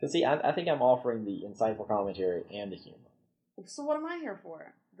see, I think I'm offering the insightful commentary and the humor. So what am I here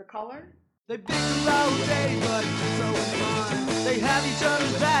for? The color? They bicker all day, but so fun. They have each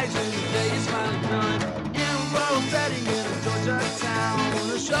other's bags and the day is finally done. In a rural setting in a Georgia town,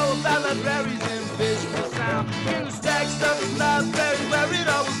 a show about libraries and visual sound. In the stack stuff is library where it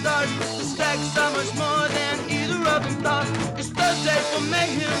always starts. The stack's so much more than either of them thought. It's Thursday for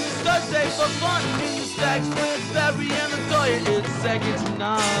mayhem, it's Thursday for fun. In the stacks with Barry and Latoya, it's second to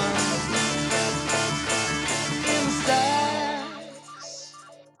none. In the stacks.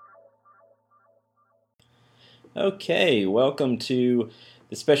 Okay, welcome to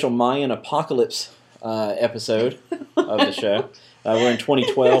the special Mayan apocalypse episode of the show. We're in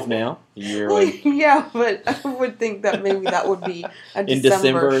 2012 now, the year when... Yeah, but I would think that maybe that would be a in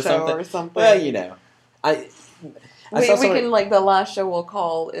December December show or something. Well, you know, I We saw somebody, can, like, the last show we'll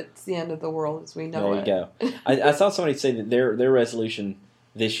call It's the End of the World as we know it. There you go. I saw somebody say that their resolution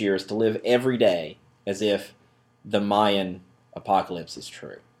this year is to live every day as if the Mayan apocalypse is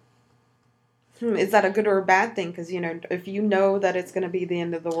true. Is that a good or a bad thing? Because, you know, if you know that it's going to be the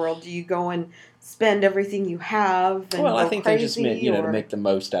end of the world, do you go and spend everything you have and Well, go I think crazy, they just meant, you know, or... to make the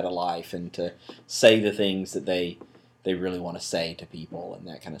most out of life and to say the things that they really want to say to people and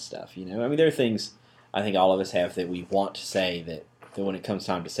that kind of stuff, you know? I mean, there are things I think all of us have that we want to say that when it comes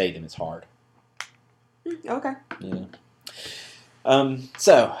time to say them, it's hard. Okay. Yeah.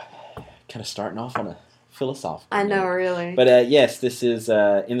 So, kind of starting off on a philosophical I know, note. really. But yes, this is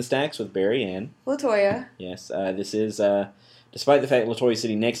In the Stacks with Barry Ann. Latoya. Yes, this is, despite the fact Latoya's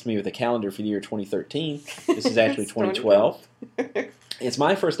sitting next to me with a calendar for the year 2013, this is actually 2012. It's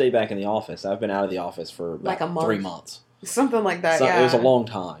my first day back in the office. I've been out of the office for about Like a month. 3 months. Something like that, So yeah. it was a long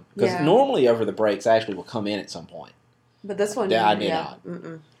time. Because Yeah. normally over the breaks, I actually will come in at some point. But this one, Yeah, I did yeah. not.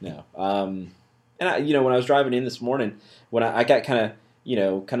 Mm-mm. No. And I, you know, when I was driving in this morning, when I got kind of, you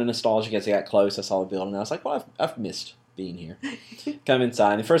know, kind of nostalgic as I got close, I saw the building, and I was like, well, I've missed being here. Come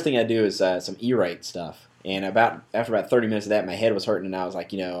inside, and the first thing I do is some E-rate stuff. And after about 30 minutes of that, my head was hurting, and I was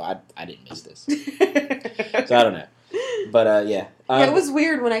like, you know, I didn't miss this. So I don't know. But, yeah. Yeah, it was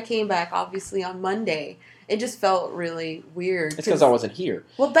weird when I came back, obviously, on Monday. It just felt really weird. It's because I wasn't here.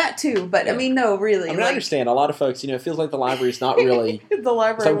 Well, that too, but Yeah. I mean, no, really. I mean, I understand. A lot of folks, you know, it feels like the library is not really... the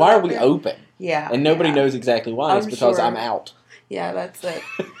library. It's like, why are we open? Yeah. And nobody yeah. knows exactly why. It's I'm because sure. I'm out. Yeah, that's it.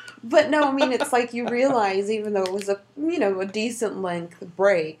 But no, I mean, it's like you realize, even though it was a decent length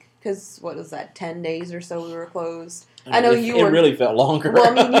break, because what was that, 10 days or so we were closed. I know you were. It really felt longer. Well,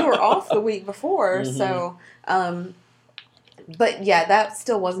 I mean, you were off the week before, Mhm. so. But yeah, that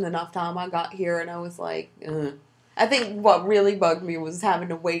still wasn't enough time. I got here and I was like, ugh. I think what really bugged me was having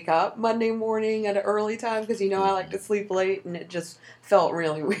to wake up Monday morning at an early time because, you know, I like to sleep late and it just felt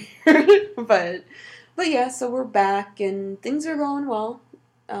really weird. But yeah, so we're back and things are going well.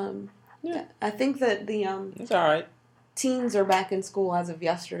 Yeah. I think that the It's all right. teens are back in school as of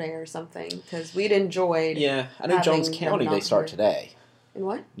yesterday or something because we'd enjoyed. Yeah, I know having Jones them County not they start here. today. In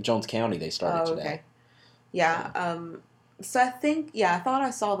what? In Jones County they started Oh, today. okay. Yeah. So I think, I thought I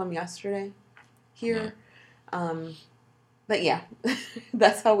saw them yesterday here. But yeah,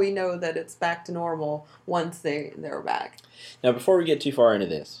 that's how we know that it's back to normal once they're back. Now, before we get too far into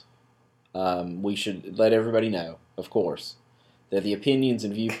this, we should let everybody know, of course, that the opinions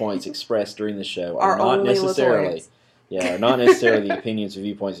and viewpoints expressed during the show are not only necessarily, Latoya's. are not necessarily the opinions and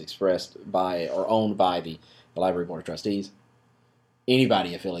viewpoints expressed by or owned by the Library Board of Trustees,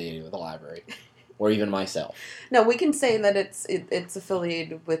 anybody affiliated with the library, or even myself. No, we can say that it's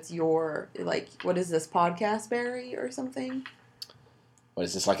affiliated with your, like, what is this, podcast, Barry, or something? What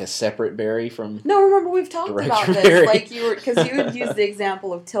is this, like a separate Barry from... No, remember we've talked Director about this, Barry. like because you would use the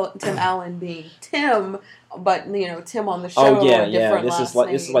example of Tim Allen being Tim, but you know Tim on the show. Oh, yeah, a different This last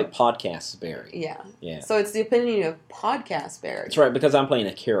is name. like podcast Barry. Yeah. Yeah. So it's the opinion of podcast Barry. That's right, because I'm playing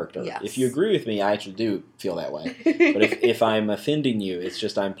a character. Yes. If you agree with me, I actually do feel that way. But if I'm offending you, it's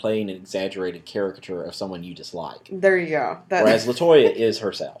just I'm playing an exaggerated caricature of someone you dislike. There you go. Whereas Latoya is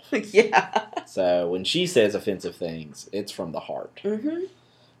herself. Yeah. So when she says offensive things, it's from the heart. Mm-hmm.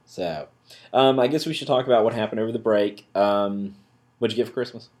 So I guess we should talk about what happened over the break. What'd you get for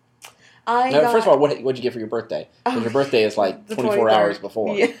Christmas? First of all, what'd you get for your birthday? Because your birthday is like the 24 23rd. hours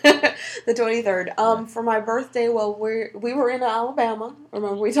before. Yeah. The 23rd. For my birthday, well, we were in Alabama.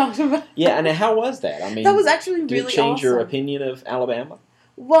 Remember we talked about? Yeah, and how was that? I mean, that was actually did really it change your awesome. opinion of Alabama?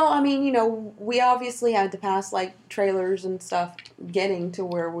 Well, I mean, you know, we obviously had to pass, like, trailers and stuff getting to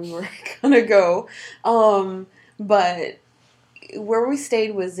where we were going to go. But where we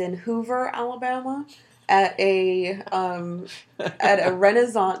stayed was in Hoover, Alabama. at a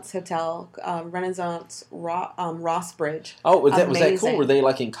Renaissance hotel, Renaissance Rossbridge. Oh, was that Amazing. cool? Were they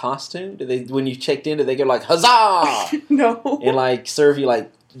like in costume? Did they, when you checked in, did they go like huzzah No. and like serve you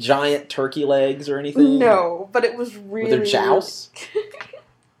like giant turkey legs or anything? No, but it was really... Were there chows?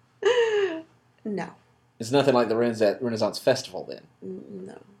 No. It's nothing like the Renaissance Festival then.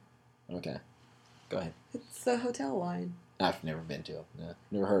 No. Okay, go ahead. It's the hotel line. I've never been to them. No,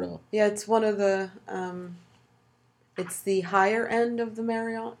 never heard of them. Yeah, it's one of the... it's the higher end of the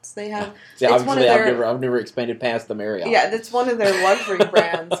Marriotts. They have... See, it's obviously, one of their, I've never expanded past the Marriott. Yeah, it's one of their luxury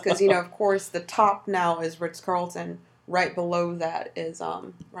brands because, of course, the top now is Ritz-Carlton. Right below that is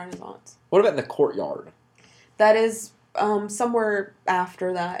Renaissance. What about the Courtyard? That is somewhere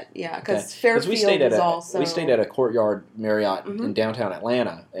after that, yeah, because Okay. Fairfield we stayed at is also... We stayed at a Courtyard Marriott Mhm. in downtown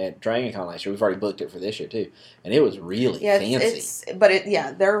Atlanta at DragonCon last year. We've already booked it for this year, too. And it was really fancy.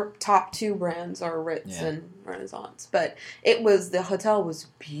 Their top two brands are Ritz and Renaissance. But the hotel was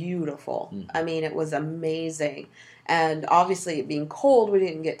beautiful. Mm. I mean, it was amazing. And obviously, it being cold, we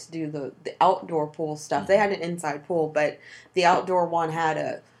didn't get to do the outdoor pool stuff. They had an inside pool, but the outdoor one had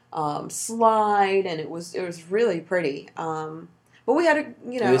a slide, and it was really pretty. But we had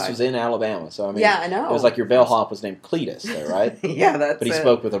This was in Alabama, so I mean, yeah, I know. it was like your bellhop was named Cletus, though, right? Yeah, that's But he it.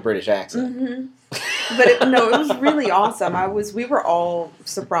 spoke with a British accent. Mm-hmm. But it was really awesome. We were all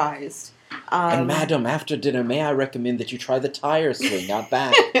surprised. And madam, after dinner, may I recommend that you try the tire swing out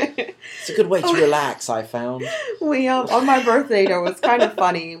back? It's a good way to relax, I found. We on my birthday, though, it was kind of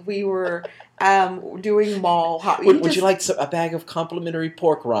funny. We were doing mall hopping. Would you like a bag of complimentary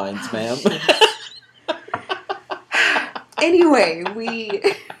pork rinds, ma'am? Anyway,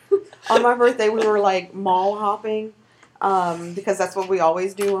 on my birthday we were like mall hopping because that's what we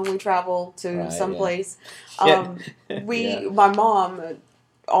always do when we travel to someplace. Yeah. My mom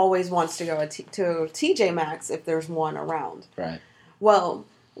always wants to go to TJ Maxx if there's one around. Right. Well,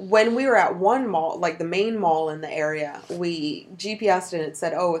 when we were at one mall, like the main mall in the area, we GPS'd and it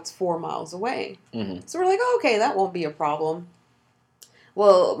said, oh, it's 4 miles away. Mm-hmm. So we're like, oh, okay, that won't be a problem.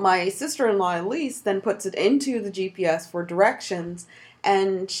 Well, my sister-in-law, Elise, then puts it into the GPS for directions,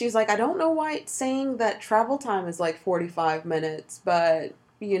 and she's like, I don't know why it's saying that travel time is like 45 minutes, but,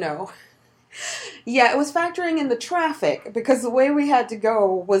 Yeah, it was factoring in the traffic, because the way we had to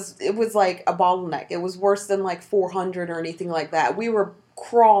go was like a bottleneck. It was worse than like 400 or anything like that. We were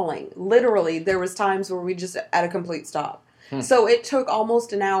crawling. Literally, there was times where we just at a complete stop. So it took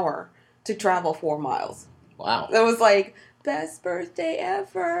almost an hour to travel 4 miles. Wow. It was like, best birthday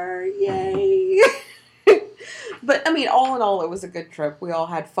ever, yay. But, I mean, all in all, it was a good trip. We all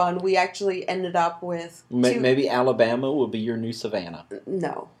had fun. We actually ended up with... Maybe Alabama will be your new Savannah.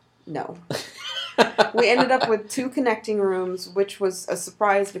 No. We ended up with 2 connecting rooms, which was a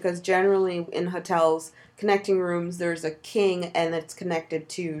surprise because generally in hotels, connecting rooms, there's a king and it's connected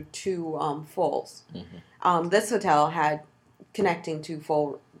to 2 fulls. Mm-hmm. This hotel had connecting 2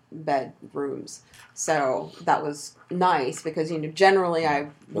 full bedrooms. So that was nice because, generally I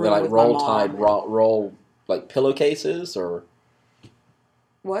were they like roll tide, roll like pillowcases or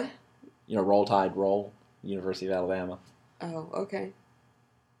what? Roll Tide Roll, University of Alabama. Oh, okay.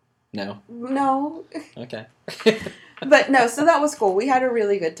 No. Okay. But no, so that was cool. We had a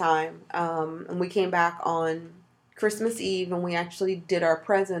really good time. And we came back on Christmas Eve and we actually did our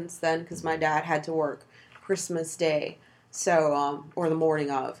presents then because my dad had to work Christmas Day. So, or the morning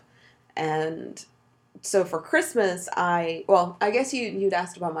of. And so for Christmas, I guess you'd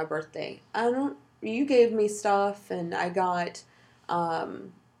asked about my birthday. You gave me stuff and I got, I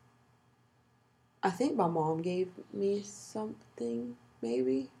think my mom gave me something,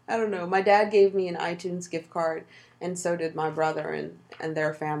 maybe. I don't know. My dad gave me an iTunes gift card and so did my brother and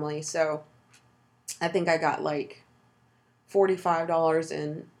their family. So I think I got like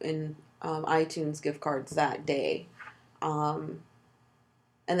 $45 in iTunes gift cards that day. And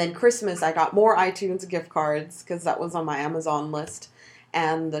then Christmas, I got more iTunes gift cards because that was on my Amazon list.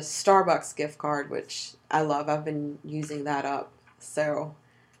 And the Starbucks gift card, which I love. I've been using that up. So,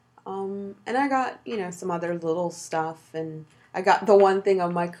 and I got, some other little stuff. And I got the one thing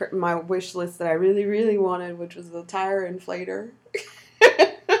on my wish list that I really, really wanted, which was the tire inflator.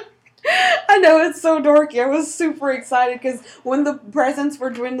 I know, it's so dorky. I was super excited because when the presents were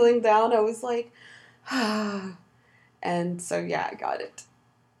dwindling down, I was like, and so, yeah, I got it.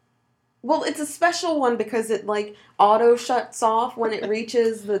 Well, it's a special one because it, auto shuts off when it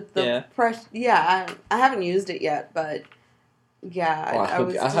reaches the press. Yeah, I haven't used it yet, but, yeah.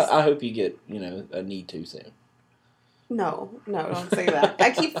 Well, I hope you get, a need to soon. No, don't say that. I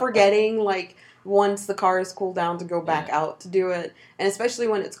keep forgetting, once the car is cooled down to go back out to do it. And especially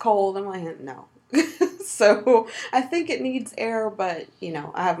when it's cold, I'm like, no. So I think it needs air, but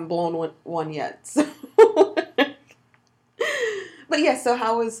I haven't blown one yet. So, but yeah. So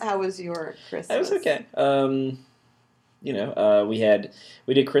how was your Christmas? It was okay.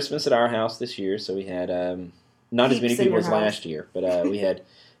 We did Christmas at our house this year, so we had not as many Heaps in people your as last year, but we had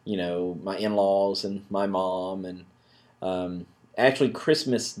my in-laws and my mom, and actually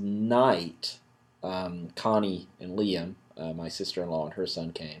Christmas night, Connie and Liam, my sister-in-law and her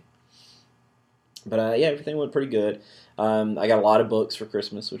son came. But yeah, everything went pretty good. I got a lot of books for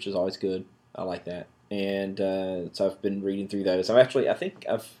Christmas, which is always good. I like that. And so I've been reading through those. I think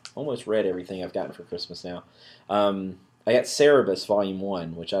I've almost read everything I've gotten for Christmas now. I got Cerebus Volume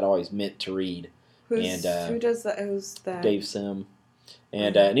 1, which I'd always meant to read. Who does that? Who's that? Dave Sim.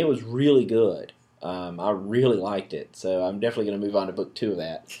 And it was really good. I really liked it. So I'm definitely going to move on to book 2 of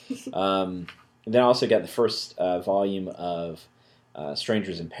that. And then I also got the first volume of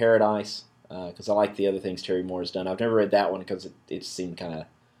Strangers in Paradise, because I like the other things Terry Moore has done. I've never read that one because it seemed kind of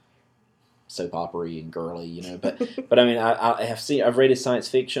soap opera-y and girly, But I mean, I've read his science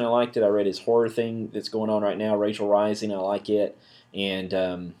fiction. I liked it. I read his horror thing that's going on right now, Rachel Rising. I like it,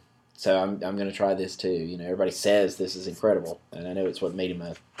 and so I'm going to try this too. Everybody says this is incredible, and I know it's what made him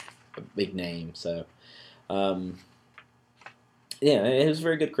a big name. So, yeah, it was a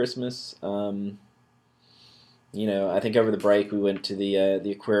very good Christmas. I think over the break we went to the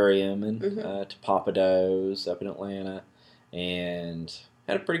aquarium and to Papa Do's up in Atlanta, and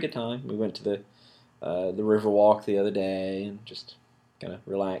had a pretty good time. We went to the Riverwalk the other day and just kind of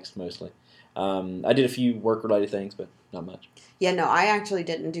relaxed mostly. I did a few work-related things, but not much. Yeah, no, I actually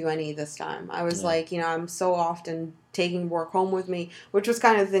didn't do any this time. I was I'm so often taking work home with me, which was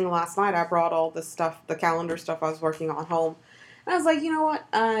kind of the thing last night. I brought all the stuff, the calendar stuff I was working on home. And I was like, you know what?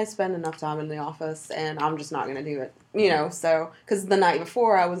 I spend enough time in the office, and I'm just not going to do it. So, because the night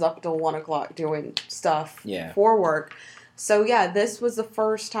before I was up till 1 o'clock doing stuff for work. So, yeah, this was the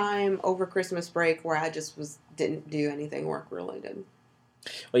first time over Christmas break where I just didn't do anything work-related.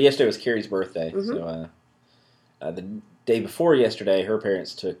 Well, yesterday was Carrie's birthday, so the day before yesterday, her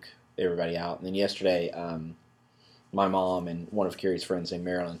parents took everybody out, and then yesterday, my mom and one of Carrie's friends named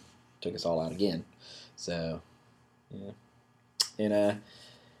Marilyn took us all out again. So, yeah. And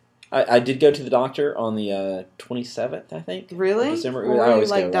I did go to the doctor on the 27th, I think. Really? December. Were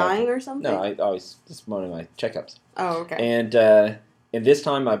you dying or something? No, I always, it's one of my checkups. Oh, okay. And this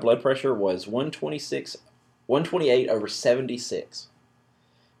time my blood pressure was 128 over 76.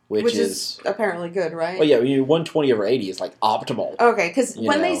 Which is apparently good, right? Well, yeah, 120 over 80 is like optimal. Okay, because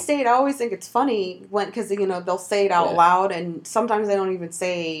when they say it, I always think it's funny because they'll say it out loud, and sometimes they don't even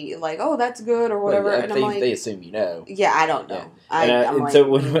say like, "Oh, that's good" or whatever. Well, and I'm like, they assume you know. Yeah, I don't know. Yeah.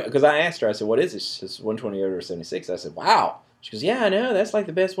 So because I asked her, I said, "What is this?" It's 120 over 76. I said, "Wow." She goes, "Yeah, I know. That's like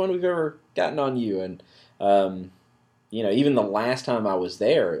the best one we've ever gotten on you." And even the last time I was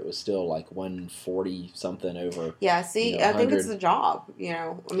there, it was still like 140 something over. Yeah, see, I think it's the job.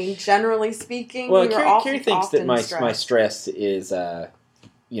 I mean, generally speaking, well, Carrie thinks that my stress is,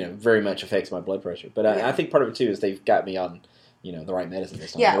 very much affects my blood pressure. But I think part of it too is they've got me on, the right medicine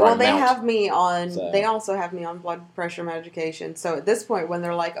this time. Yeah, well, they have me on. So. They also have me on blood pressure medication. So at this point, when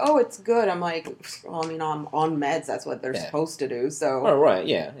they're like, "Oh, it's good," I'm like, "Well, I mean, I'm on meds. That's what they're supposed to do." So. Oh right,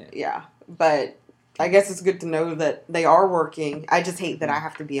 yeah. Yeah, but. I guess it's good to know that they are working. I just hate that I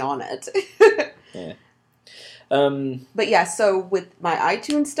have to be on it. Yeah. But yeah, so with my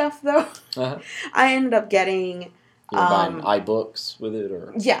iTunes stuff, though, I ended up getting... You were buying iBooks with it?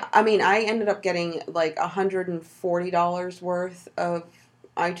 Or yeah, I mean, I ended up getting like $140 worth of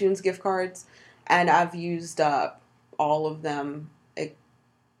iTunes gift cards, and I've used up all of them.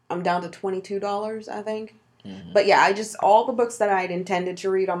 I'm down to $22, I think. Mm-hmm. But yeah, all the books that I had intended to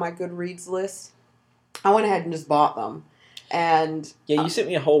read on my Goodreads list, I went ahead and just bought them. And yeah, you sent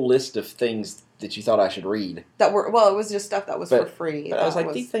me a whole list of things that you thought I should read. That were, well, it was just stuff that was for free. But I was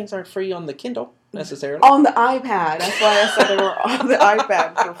like, these things aren't free on the Kindle, necessarily. On the iPad. That's why I said they were on the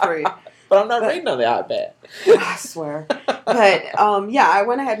iPad for free. But I'm not reading on the iPad. I swear. But, yeah, I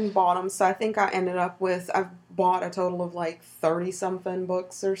went ahead and bought them. So I think I ended up with, I've bought a total of like 30-something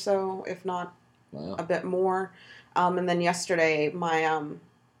books or so, if not a bit more. And then yesterday, my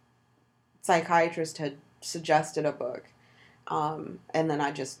psychiatrist had suggested a book. And then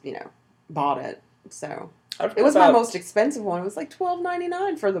I just, bought it. So it was my most expensive one. It was like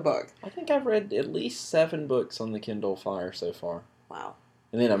 $12.99 for the book. I think I've read at least 7 books on the Kindle Fire so far. Wow.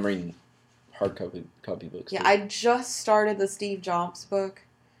 And then I'm reading hard copy books. Yeah, too. I just started the Steve Jobs book.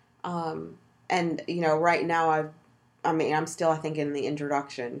 And, right now I'm still, I think, in the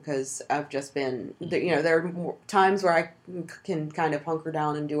introduction because I've just been, there are more times where I can kind of hunker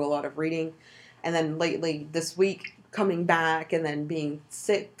down and do a lot of reading. and then lately this week coming back and then being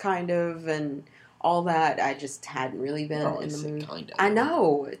sick kind of and all that, I just hadn't really been in the mood. Kind of. I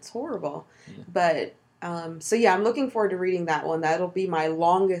know, it's horrible. Yeah. But, so yeah, I'm looking forward to reading that one. That'll be my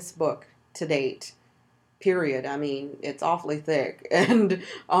longest book to date, period. I mean, it's awfully thick. And,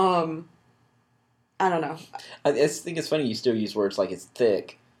 I don't know. I just think it's funny you still use words like it's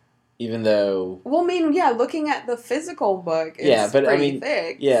thick, even though... Well, I mean, yeah, looking at the physical book, it's pretty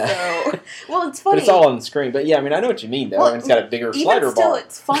thick. Yeah. So, well, it's funny. But it's all on the screen. But yeah, I mean, I know what you mean, though. Well, I mean, it's got a bigger even slider still, bar.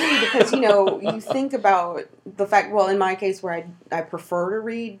 it's funny because, you think about the fact, well, in my case where I prefer to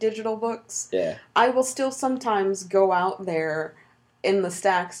read digital books, Yeah. I will still sometimes go out there in the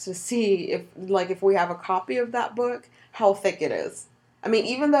stacks to see if we have a copy of that book, how thick it is. I mean,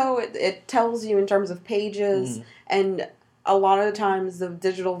 even though it tells you in terms of pages, and a lot of the times the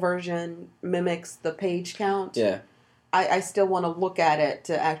digital version mimics the page count, Yeah. I still want to look at it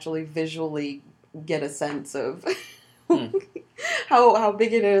to actually visually get a sense of how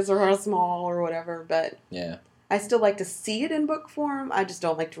big it is or how small or whatever. But Yeah. I still like to see it in book form. I just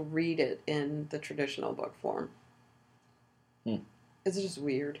don't like to read it in the traditional book form. It's just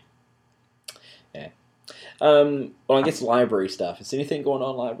weird. Yeah. Well, I guess library stuff. Is anything going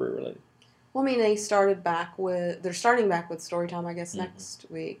on library related? Well, I mean, they're starting back with Storytime, I guess, next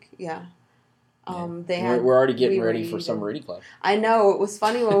week. Yeah. We're already getting ready for Summer Reading Club. I know. It was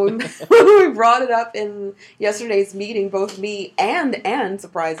funny when we brought it up in yesterday's meeting, both me and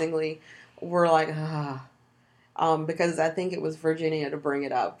surprisingly, were like, because I think it was Virginia to bring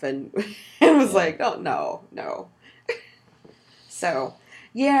it up, and it was like, oh, no. So,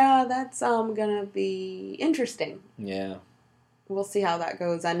 yeah, that's gonna be interesting. Yeah. We'll see how that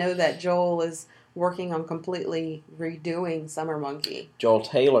goes. I know that Joel is working on completely redoing Summer Monkey. Joel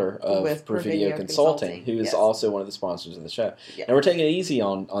Taylor of With Provideo Consulting, who is yes. also one of the sponsors of the show. Yeah. And we're taking it easy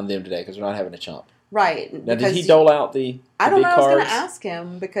on them today because we're not having a chump. Right. Now, did he dole out the I don't big know. cards? I was going to ask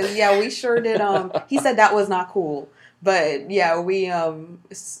him because, yeah, we sure did. He said that was not cool. But, yeah, we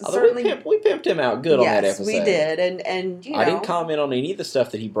certainly... We pimped him out good on that episode. Yes, we did. And you know... I didn't comment on any of the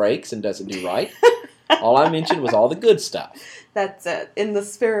stuff that he breaks and doesn't do right. All I mentioned was all the good stuff. That's it. In the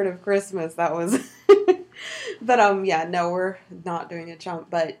spirit of Christmas, that was... But, yeah, no, we're not doing a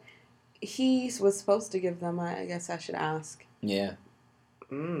chump. But he was supposed to give them, I guess I should ask. Yeah.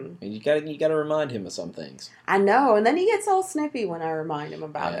 And you gotta remind him of some things. I know. And then he gets all snippy when I remind him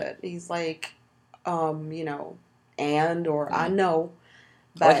about Yeah. it. He's like, I know. I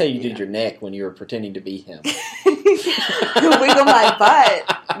like how you did your neck when you were pretending to be him. Wiggle my butt.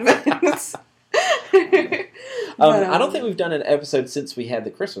 I don't think we've done an episode since we had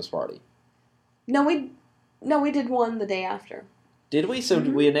the Christmas party. No, we did one the day after. Did we? So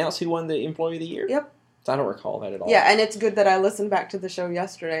did we announce who won the Employee of the Year? Yep. So I don't recall that at all. Yeah, and it's good that I listened back to the show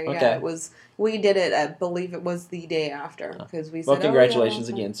yesterday. Okay. Yeah, we did it, I believe it was the day after. Because we said, congratulations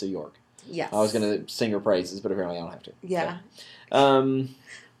again, Sue York. Yes. I was going to sing her praises, but apparently I don't have to. Yeah. So,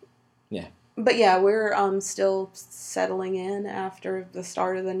 yeah. But yeah, we're still settling in after the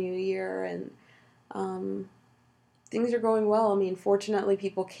start of the new year, and things are going well. I mean, fortunately,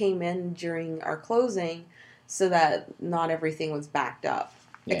 people came in during our closing so that not everything was backed up.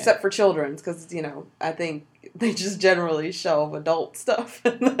 Yeah. Except for children's, because, I think they just generally shelve adult stuff,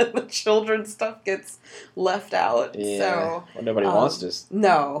 and then the children's stuff gets left out. Yeah. So, well, nobody wants to.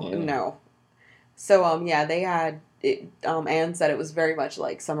 No. So, yeah, they had... Anne said it was very much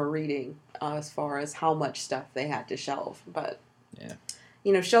like summer reading as far as how much stuff they had to shelve. But,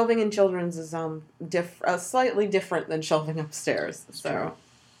 shelving in children's is slightly different than shelving upstairs. So,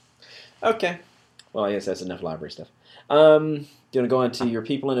 okay. Well, I guess that's enough library stuff. Do you want to go into your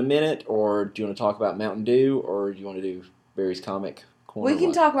people in a minute, or do you want to talk about Mountain Dew, or do you want to do Barry's Comic Corner? We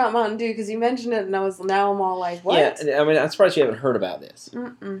can talk about Mountain Dew because you mentioned it, and now I'm all like, what? Yeah, I mean, I'm surprised you haven't heard about this.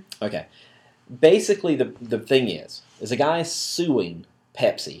 Mm-mm. Okay. Basically, the thing is a guy suing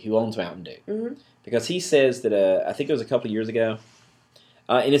Pepsi, who owns Mountain Dew, because he says that I think it was a couple of years ago,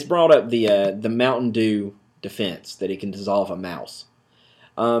 and it's brought up the Mountain Dew defense that it can dissolve a mouse.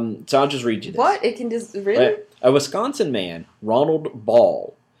 So I'll just read you this. What? It can really? A Wisconsin man, Ronald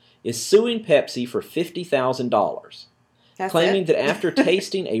Ball, is suing Pepsi for $50,000, claiming that after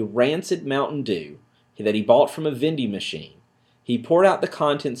tasting a rancid Mountain Dew that he bought from a vending machine, he poured out the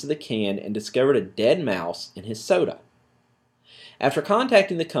contents of the can and discovered a dead mouse in his soda. After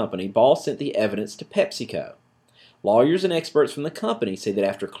contacting the company, Ball sent the evidence to PepsiCo. Lawyers and experts from the company say that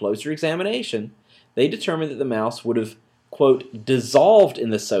after closer examination, they determined that the mouse would have, quote, dissolved in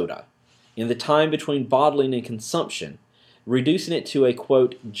the soda in the time between bottling and consumption, reducing it to a,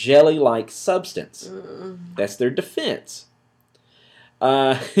 quote, jelly-like substance. That's their defense.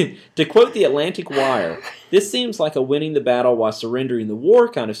 To quote the Atlantic Wire, this seems like a winning the battle while surrendering the war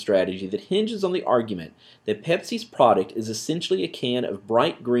kind of strategy that hinges on the argument that Pepsi's product is essentially a can of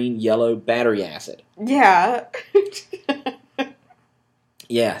bright green yellow battery acid. Yeah.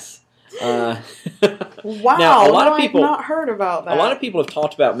 Yes. Wow. Now, a lot of I've people- not heard about that. A lot of people have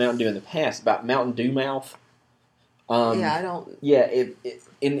talked about Mountain Dew in the past, about Mountain Dew mouth. Yeah, I don't. Yeah,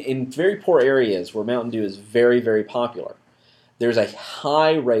 in very poor areas where Mountain Dew is very, very popular, there's a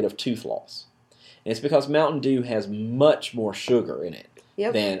high rate of tooth loss. And it's because Mountain Dew has much more sugar in it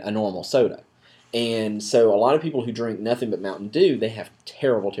Yep. than a normal soda. And so a lot of people who drink nothing but Mountain Dew, they have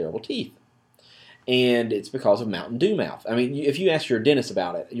terrible, terrible teeth. And it's because of Mountain Dew mouth. I mean, if you ask your dentist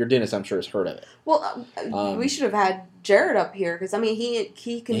about it, your dentist, I'm sure, has heard of it. Well, we should have had Jared up here because I mean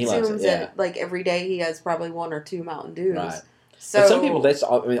he consumes yeah. it like every day. He has probably 1 or 2 Mountain Dews. Right. So But some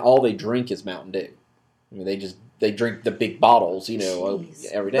people, all they drink is Mountain Dew. I mean, they drink the big bottles, Jeez.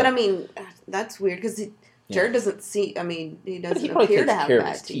 every day. But I mean, that's weird because Jared doesn't see. I mean, he But doesn't he probably appear takes to have care of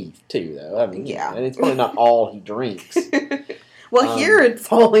bad his teeth. teeth too, though. I mean, Yeah. and it's probably not all he drinks. Well, here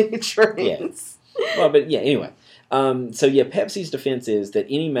it's all he drinks. Well, but yeah, anyway. So yeah, Pepsi's defense is that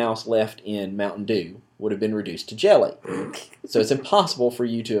any mouse left in Mountain Dew would have been reduced to jelly. So it's impossible for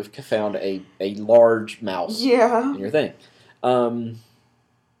you to have found a large mouse Yeah. in your thing.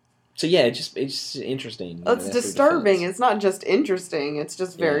 So yeah, it's just interesting. It's that's their disturbing. defense. It's not just interesting. It's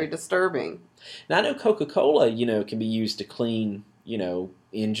just very disturbing. Now I know Coca-Cola, can be used to clean,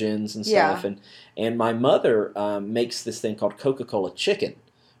 engines and Yeah. stuff. And my mother makes this thing called Coca-Cola chicken,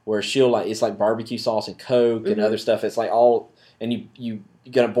 where it's like barbecue sauce and Coke and Mhm. other stuff. It's like and you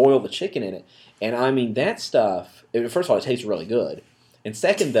gotta boil the chicken in it. And I mean that stuff. First of all, it tastes really good. And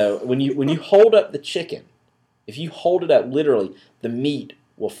second, though, when you hold up the chicken, if you hold it up, literally the meat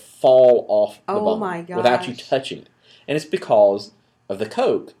will fall off the Oh bone my without you gosh. touching it. And it's because of the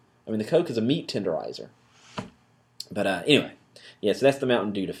Coke. I mean, the Coke is a meat tenderizer. But anyway, yeah. So that's the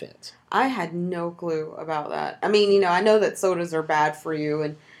Mountain Dew defense. I had no clue about that. I mean, I know that sodas are bad for you,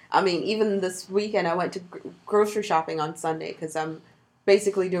 and I mean, even this weekend I went to grocery shopping on Sunday because I'm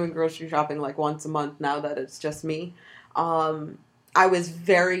basically doing grocery shopping like once a month now that it's just me. I was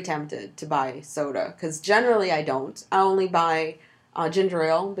very tempted to buy soda because generally I don't. I only buy ginger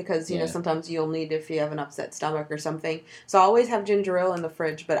ale because Yeah. sometimes you'll need if you have an upset stomach or something. So I always have ginger ale in the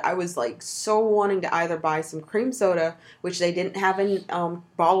fridge. But I was like so wanting to either buy some cream soda, which they didn't have in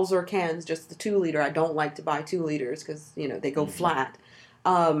bottles or cans, just the 2 liter. I don't like to buy 2 liters because they go flat.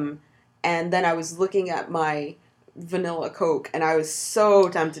 And then I was looking at my vanilla Coke, and I was so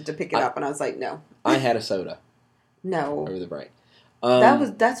tempted to pick it up, and I was like, no, I had a soda no, over the break.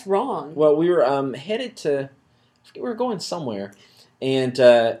 that's wrong. Well, we were headed to. I forget, we were going somewhere, and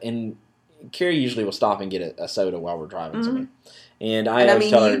Carrie usually will stop and get a soda while we're driving somewhere. And I always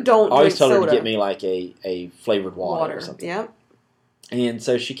tell her, you don't always drink tell her to soda. get me like a flavored water or something. Yep. And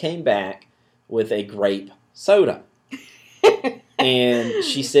so she came back with a grape soda. And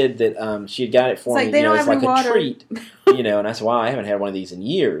she said that she had got it for It's me, like, they don't it's have like any a water. treat, And I said, "Wow, I haven't had one of these in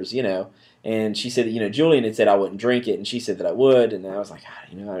years, And she said that Julian had said I wouldn't drink it, and she said that I would, and I was like,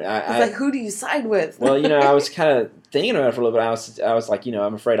 It's like, who do you side with? well, I was kind of thinking about it for a little bit. I was like,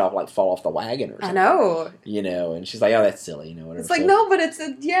 I'm afraid I'll like fall off the wagon or something. I know. And she's like, oh, that's silly, whatever. It's like, So- no, but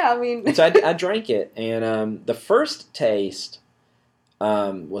I mean. And so I drank it, and the first taste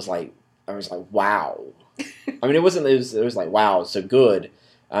was like, I was like, wow. I mean, it was like, wow, it's so good.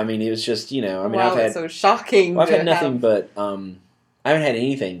 I mean, it was just, wow, I've had it's so shocking. I've to had nothing have but I haven't had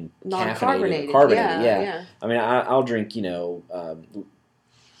anything caffeinated, or carbonated. Yeah. I mean, I'll drink,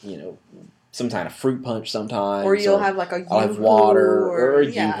 some kind of fruit punch sometimes, Or you'll have like a I'll have Yoo-hoo water or a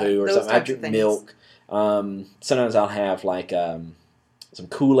yeah, Yoo-hoo or those something. I types of drink things. milk. Sometimes I'll have like some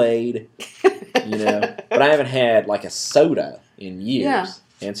Kool-Aid, but I haven't had like a soda in years. Yeah.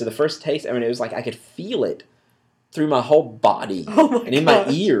 And so the first taste, I mean, it was like I could feel it through my whole body Oh my and in my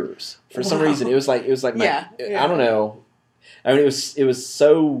gosh. ears for some Wow. reason. It was like my, Yeah, yeah. I don't know. I mean, it was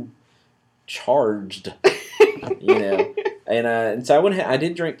so charged, And so I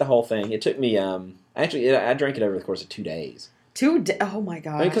did drink the whole thing. It took me actually I drank it over the course of 2 days. Oh my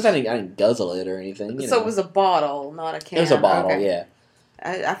god. I mean, because I didn't guzzle it or anything. So it was a bottle, not a can. It was a bottle, Okay. yeah.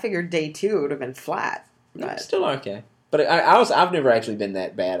 I figured day 2 would have been flat. But Still okay. But I've never actually been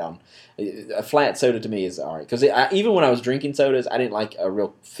that bad on a flat soda. To me is all right because even when I was drinking sodas, I didn't like a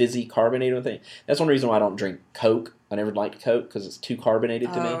real fizzy carbonated thing. That's one reason why I don't drink Coke. I never liked Coke because it's too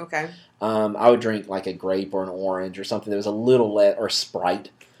carbonated to me. okay. I would drink like a grape or an orange or something that was a little less, or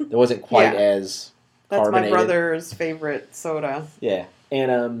Sprite that wasn't quite Yeah. as That's carbonated. my brother's favorite soda. Yeah,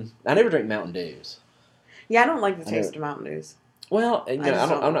 and I never drink Mountain Dews. Yeah, I don't like the I taste never- of Mountain Dews. Well, you know, just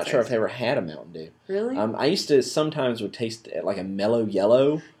don't I'm like not sure taste. I've ever had a Mountain Dew. Really? I used to sometimes would taste like a mellow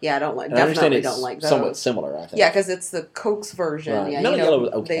yellow. Yeah, I don't like. And I understand Definitely it's don't like those. somewhat similar, I think. Yeah, because it's the Coke's version. Right. Yeah, Mellow you know, Yellow was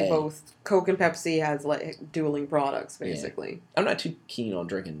okay. they both Coke and Pepsi has like dueling products basically. I'm not too keen on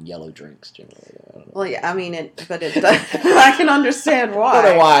drinking yellow drinks generally. I don't know. Well, yeah, I mean but it. I can understand why. I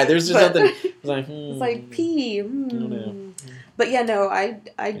don't know why. There's just But- something. It's like, It's like pee. don't know. But yeah, no, I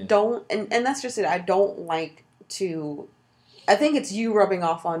don't, and that's just it. I don't like to. I think it's you rubbing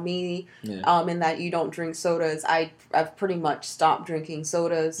off on me, Yeah. in that you don't drink sodas. I've pretty much stopped drinking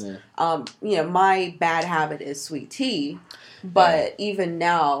sodas. Yeah. You know, my bad habit is sweet tea, but even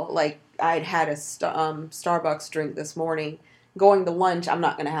now, like I'd had a Starbucks drink this morning. Going to lunch, I'm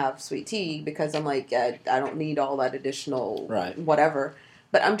not gonna have sweet tea because I'm like I don't need all that additional Right. whatever.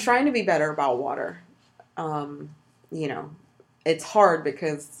 But I'm trying to be better about water. You know, it's hard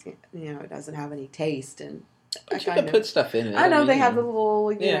because you know it doesn't have any taste, and But you can put stuff in it. I know mean, they you have the know.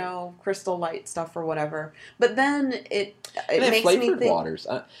 little you Yeah. know crystal light stuff or whatever. But then it And they have makes me flavored think. waters.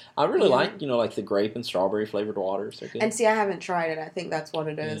 I really Yeah. like like the grape and strawberry flavored waters. They're good. And see, I haven't tried it. I think that's what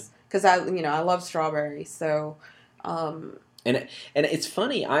it is because I love strawberry. So, And it's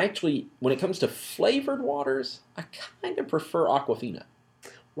funny. I actually, when it comes to flavored waters, I kind of prefer Aquafina.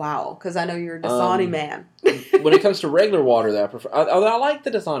 wow, because I know you're a Dasani Um, man. When it comes to regular water, that I prefer. Although I like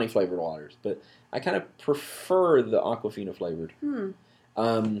the Dasani flavored waters, but I kind of prefer the Aquafina flavored.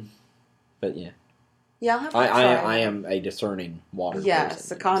 But yeah, Yeah, I'll have to I try. I am a discerning water. Yes,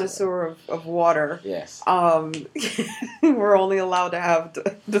 person, a connoisseur of water. Yes. We're only allowed to have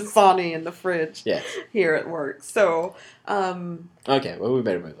Dasani in the fridge Yes. here at work. So, Okay. Well, we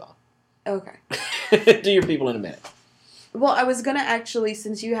better move on. okay. Do your people in a minute. Well, I was going to actually,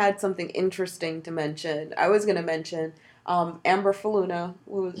 since you had something interesting to mention, I was going to mention Amber Faluna,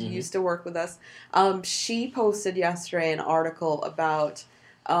 who used to work with us. She posted yesterday an article about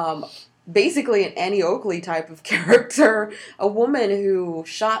basically an Annie Oakley type of character, a woman who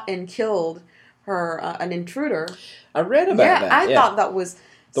shot and killed her an intruder. I read about that. I thought that was...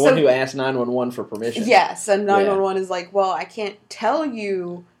 The one who asked 911 for permission. Yes, and 911 is like, well, I can't tell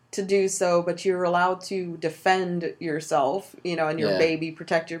you to do so, but you're allowed to defend yourself, and your baby,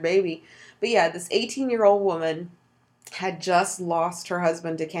 protect your baby. But yeah, this 18-year-old woman had just lost her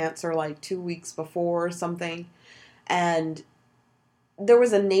husband to cancer like 2 weeks before or something. And there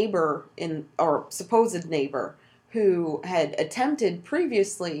was a neighbor or supposed neighbor who had attempted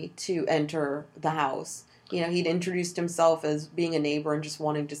previously to enter the house. He'd introduced himself as being a neighbor and just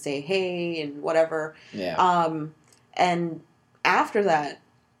wanting to say hey and whatever. Yeah. And after that,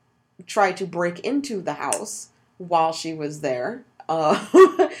 tried to break into the house while she was there.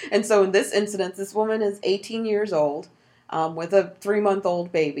 And so in this incident, this woman is 18 years old with a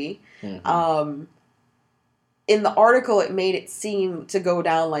 3-month-old baby. Mm-hmm. In the article, it made it seem to go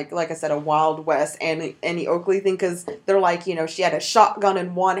down like I said, a Wild West Annie Oakley thing, because they're like, she had a shotgun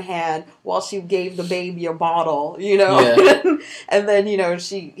in one hand while she gave the baby a bottle, Yeah. And then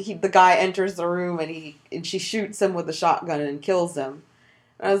the guy enters the room and she shoots him with a shotgun and kills him.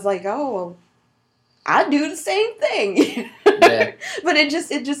 And I was like, oh well, I'd do the same thing. Yeah. But it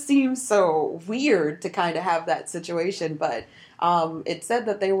just seems so weird to kind of have that situation. But it said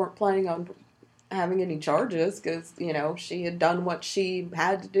that they weren't planning on having any charges because, she had done what she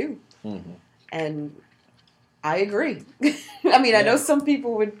had to do. Mm-hmm. And I agree. I mean, I know some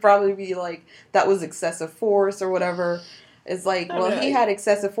people would probably be like, that was excessive force or whatever. It's like, he had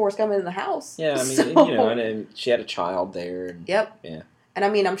excessive force coming in the house. Yeah, I mean, So- and she had a child there. And, Yep. Yeah. And I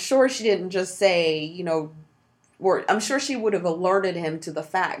mean, I'm sure she didn't just say, or I'm sure she would have alerted him to the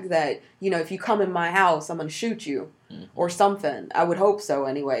fact that, if you come in my house, I'm going to shoot you or something. I would hope so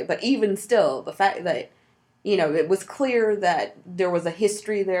anyway. But even still, the fact that, it was clear that there was a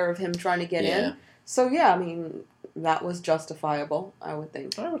history there of him trying to get in. So, yeah, I mean, that was justifiable, I would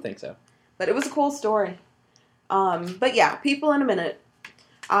think. I would think so. But it was a cool story. But yeah, people in a minute.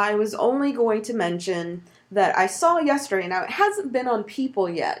 I was only going to mention that I saw yesterday. Now, it hasn't been on People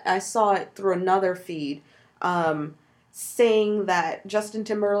yet. I saw it through another feed saying that Justin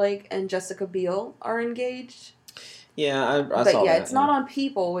Timberlake and Jessica Biel are engaged. Yeah, I But saw yeah, that. it's not on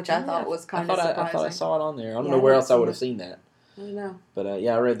People, which I thought was kind of surprising. I thought I saw it on there. I don't Yeah, know I where haven't else I seen would have it. seen that. I don't know. But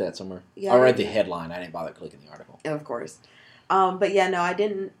yeah, I read that somewhere. Yeah, I read the headline. I didn't bother clicking the article. Of course. But yeah, no, I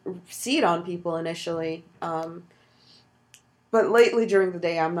didn't see it on People initially. But lately during the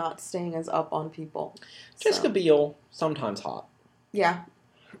day, I'm not staying as up on People. Jessica Biel, sometimes hot. Yeah.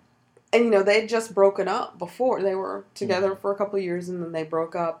 And, they had just broken up before. They were together for a couple of years, and then they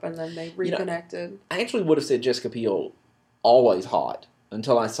broke up, and then they reconnected. I actually would have said Jessica Biel always hot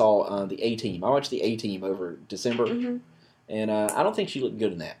until I saw the A-Team. I watched the A-Team over December, Mm-hmm. And I don't think she looked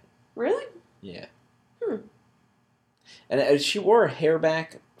good in that. Really? Yeah. Hmm. And she wore her hair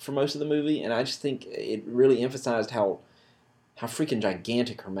back for most of the movie, and I just think it really emphasized how freaking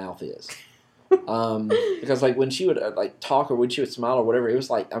gigantic her mouth is. Because like when she would like talk or when she would smile or whatever, it was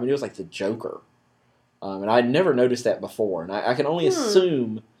like the Joker. And I'd never noticed that before, and I can only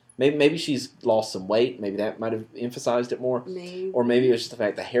assume maybe she's lost some weight. Maybe that might have emphasized it more, Maybe. or maybe it was just the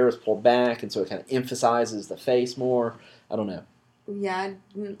fact the hair is pulled back, and so it kind of emphasizes the face more. I don't know. Yeah.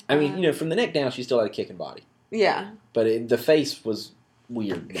 I mean, from the neck down, she still had a kicking body. Yeah. But the face was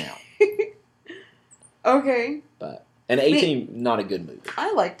weird now. Okay. And A-Team, not a good movie.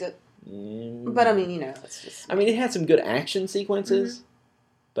 I liked it. But I mean, it's just... I mean, it had some good action sequences,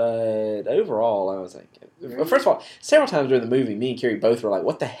 but overall, I was like... First of all, several times during the movie, me and Carrie both were like,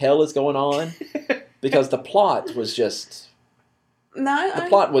 what the hell is going on? Because the plot was just... The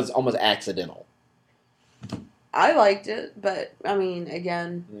plot was almost accidental. I liked it, but, I mean,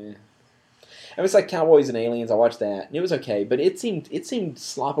 again... Yeah. It was like Cowboys and Aliens. I watched that, and it was okay, but it seemed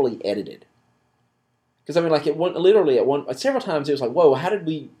sloppily edited. Because, I mean, like, several times it was like, whoa, how did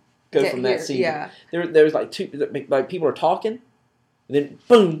we go from that scene? Yeah. There was like people are talking, and then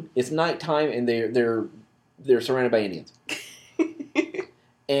boom, it's nighttime, and they're surrounded by Indians.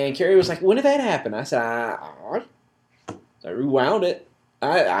 And Carrie was like, when did that happen? I said, I rewound it.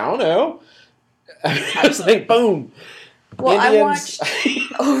 I don't know. I was like, boom. Well, Indians. I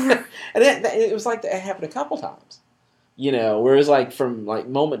watched over... And it was like that happened a couple times. Whereas like from like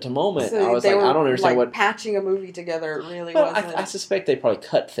moment to moment, So I was like, I don't understand what patching a movie together. It really well, wasn't. I suspect they probably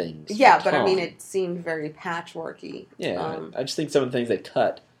cut things. Yeah, for but I mean, time. it seemed very patchworky. Yeah, I just think some of the things they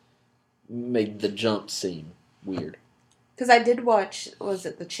cut made the jump seem weird. Because I did watch, was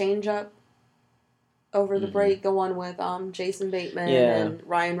it The Change Up over the break, the one with Jason Bateman and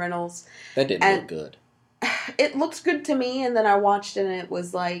Ryan Reynolds. That didn't look good. It looks good to me, and then I watched it, and it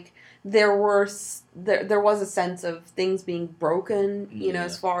was like there was a sense of things being broken,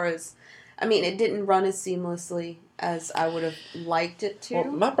 as far as, I mean, it didn't run as seamlessly as I would have liked it to. Well,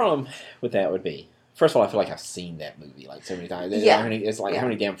 my problem with that would be, first of all, I feel like I've seen that movie like so many times. Yeah. It's like how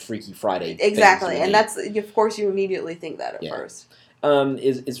many damn Freaky Friday exactly, things and that's, of course, you immediately think that at first.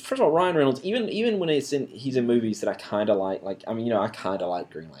 Is first of all, Ryan Reynolds, even when he's in movies that I kind of like I mean, I kind of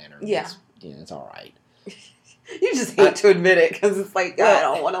like Green Lantern. Yeah. It's all right. You just hate to admit it because it's like, I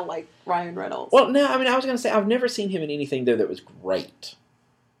don't want to like Ryan Reynolds. Well, no, I mean, I was going to say, I've never seen him in anything, though, that was great.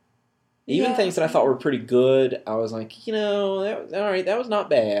 Even things that I thought were pretty good, I was like, that was, all right, that was not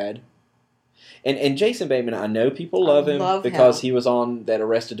bad. And Jason Bateman, I know people love him because he was on that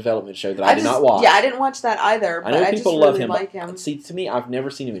Arrested Development show that I did not watch. Yeah, I didn't watch that either, but I know people love him. Like him. See, to me, I've never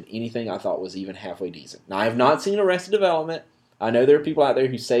seen him in anything I thought was even halfway decent. Now, I have not seen Arrested Development. I know there are people out there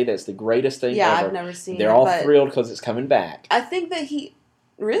who say that's the greatest thing ever. Yeah, I've never seen it. They're all thrilled because it's coming back. I think that he...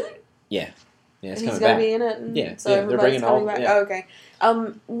 Really? Yeah. Yeah, it's he's coming back. He's going to be in it? Yeah, so they're bringing coming back? Yeah. Oh, okay.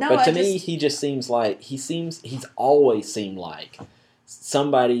 No, but to me, he just seems like... He's always seemed like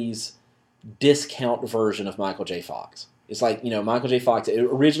somebody's discount version of Michael J. Fox. It's like, Michael J. Fox...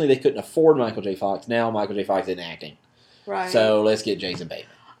 Originally, they couldn't afford Michael J. Fox. Now, Michael J. Fox isn't acting. Right. So, let's get Jason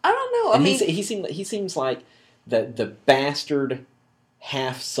Bateman. I don't know. And he seems like the bastard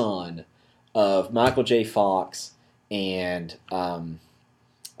half-son of Michael J. Fox and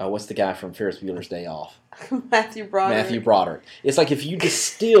what's the guy from Ferris Bueller's Day Off? Matthew Broderick. It's like if you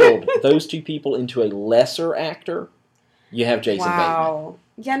distilled those two people into a lesser actor, you have Jason Bateman.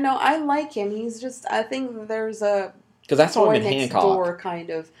 Yeah, no, I like him. He's just, I think there's a... Because I saw him in Hancock. Door kind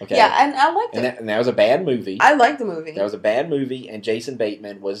of. Okay. Yeah, and I liked it. And that was a bad movie. I liked the movie. That was a bad movie, and Jason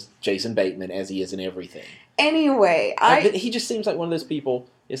Bateman was Jason Bateman as he is in everything. Anyway, he just seems like one of those people.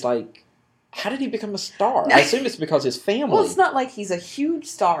 It's like, how did he become a star? I assume it's because his family. Well, it's not like he's a huge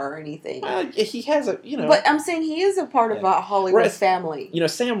star or anything. He has a, But I'm saying he is a part of a Hollywood family.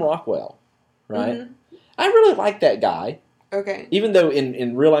 Sam Rockwell, right? Mm-hmm. I really like that guy. Okay. Even though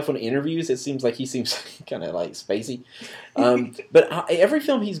in real life on interviews it seems like he seems kind of like spacey. But every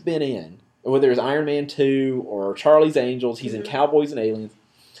film he's been in, whether it's Iron Man 2 or Charlie's Angels, he's in Cowboys and Aliens.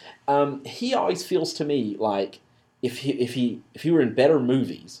 He always feels to me like if he were in better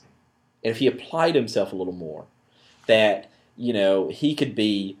movies, and if he applied himself a little more, that he could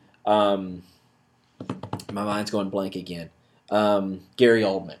be. My mind's going blank again. Gary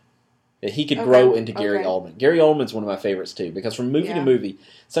Oldman. That he could grow into Gary Oldman. Gary Oldman's one of my favorites too, because from movie to movie,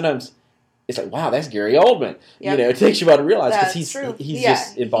 sometimes it's like, wow, that's Gary Oldman. Yep. It takes you a while to realize because he's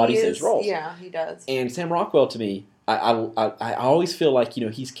just embodies those roles. Yeah, he does. And Sam Rockwell, to me, I always feel like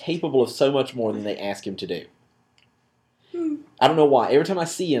he's capable of so much more than they ask him to do. I don't know why. Every time I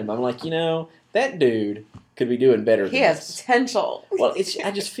see him, I'm like, that dude could be doing better than He has this. potential. Well,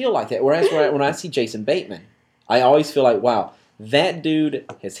 I just feel like that. Whereas when I see Jason Bateman, I always feel like, wow, that dude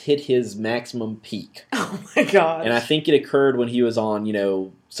has hit his maximum peak. Oh my god! And I think it occurred when he was on,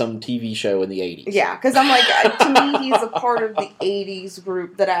 some TV show in the 80s. Yeah, because I'm like, to me, he's a part of the '80s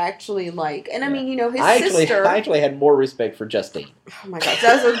group that I actually like. And I mean, his sister. I actually had more respect for Justine. Oh my gosh,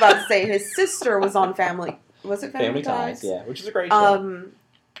 I was about to say his sister was on Family. Was it Family Ties? Yeah, which is a great show.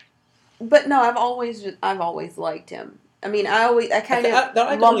 But no, I've always liked him. I mean, I kind of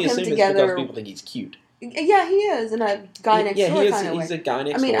lump him together. Because people think he's cute. Yeah, he is in a guy next door kind of way. He's a guy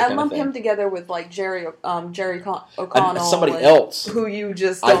next door. I mean, I lump him together with like Jerry O'Connell, somebody else who you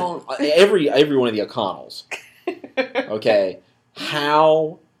just don't. Every one of the O'Connells. Okay,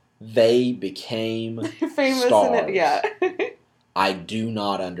 how they became famous stars, in it, yeah. I do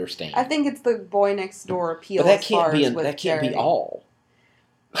not understand. I think it's the boy next door appeal. But that can't be all.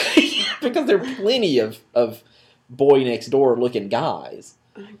 Because there are plenty of boy next door looking guys.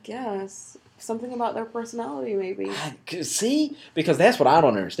 I guess. Something about their personality, maybe. See? Because that's what I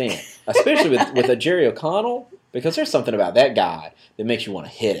don't understand. Especially with a Jerry O'Connell. Because there's something about that guy that makes you want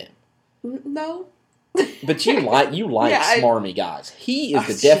to hit him. No. But you like smarmy guys. He is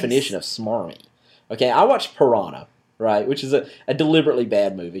the definition of smarmy. Okay, I watched Piranha, right? Which is a deliberately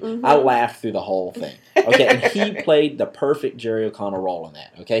bad movie. Mm-hmm. I laughed through the whole thing. Okay, and he played the perfect Jerry O'Connell role in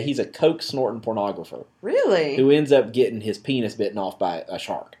that. Okay, he's a coke snorting pornographer. Really? Who ends up getting his penis bitten off by a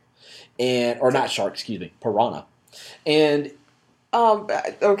shark. Piranha. And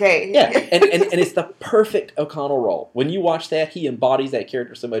okay. Yeah, and it's the perfect O'Connell role. When you watch that, he embodies that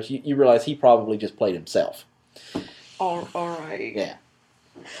character so much, you realize he probably just played himself. All right. Yeah.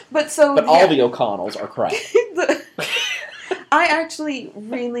 But all the O'Connells are crap. I actually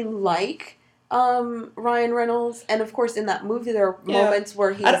really like Ryan Reynolds, and of course in that movie there are moments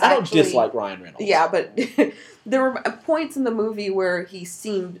where he's I don't dislike Ryan Reynolds. Yeah, but there were points in the movie where he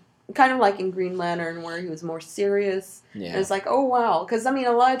seemed kind of like in Green Lantern, where he was more serious. Yeah. And it's like, oh wow, because I mean,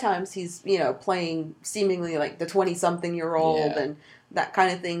 a lot of times he's playing seemingly like the 20-something-year-old and that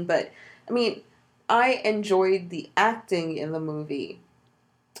kind of thing. But I mean, I enjoyed the acting in the movie,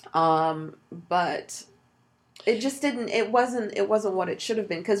 but it just didn't. It wasn't what it should have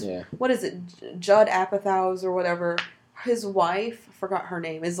been. Because what is it, Judd Apatow or whatever? His wife, I forgot her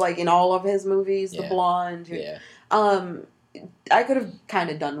name, is like in all of his movies, the blonde. Yeah. I could have kind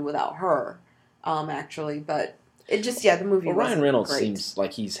of done without her, actually, but it just, the movie wasn't Ryan Reynolds great. seems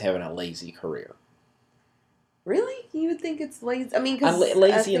like he's having a lazy career. Really? You would think it's lazy? I mean, because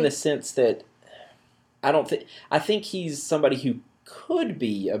lazy in the sense that I think he's somebody who could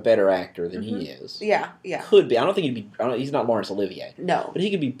be a better actor than he is. Yeah. Could be. I don't think he's not Laurence Olivier. No. But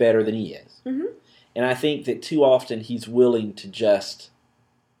he could be better than he is. Mm-hmm. And I think that too often he's willing to just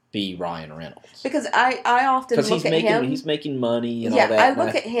be Ryan Reynolds. Because I often look at him. He's making money and all that. Yeah, I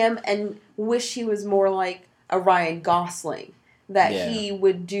look at him and wish he was more like a Ryan Gosling. That he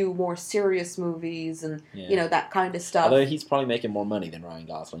would do more serious movies and, that kind of stuff. Although he's probably making more money than Ryan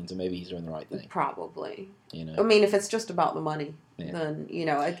Gosling, so maybe he's doing the right thing. Probably. I mean, if it's just about the money, then,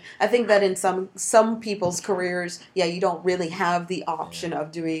 I think that in some people's careers, you don't really have the option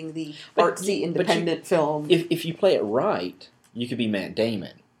of doing the artsy independent film. If you play it right, you could be Matt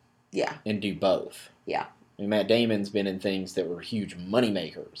Damon. Yeah. And do both. Yeah. I mean, Matt Damon's been in things that were huge money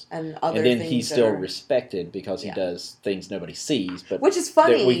makers. And then he's still respected because he does things nobody sees. But which is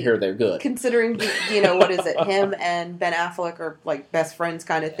funny. We hear they're good. Considering, what is it, him and Ben Affleck are like best friends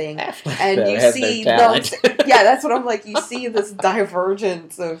kind of thing. Affleck and you see those, that's what I'm like. You see this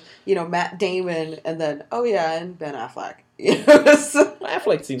divergence of, Matt Damon and then, and Ben Affleck.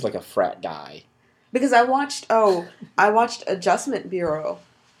 Affleck seems like a frat guy. Because I watched Adjustment Bureau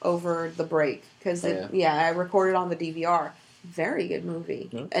over the break because I recorded on the DVR. Very good movie,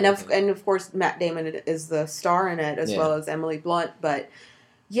 and of course Matt Damon is the star in it as well as Emily Blunt. But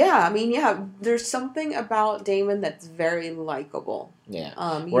there's something about Damon that's very likable. Yeah,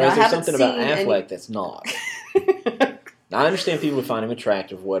 whereas there's something about Affleck that's not. Now, I understand people find him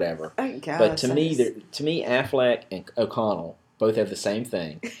attractive, whatever. I guess, but to me, Affleck and O'Connell both have the same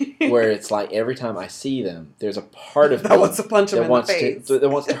thing, where it's like every time I see them, there's a part of that wants to punch them in the face. that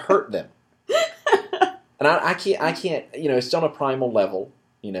wants to hurt them. And I can't, it's on a primal level,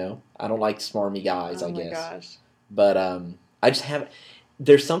 I don't like smarmy guys, I guess. Oh my gosh. But I just haven't,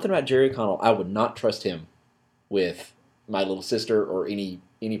 there's something about Jerry O'Connell, I would not trust him with my little sister or any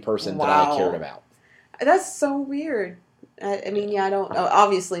person that I cared about. That's so weird. I mean, yeah, I don't.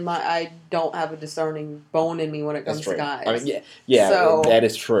 Obviously, I don't have a discerning bone in me when it comes That's true. to guys. I mean, yeah, So- that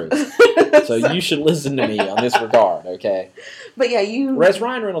is true. So you should listen to me on this regard, okay? But yeah, Whereas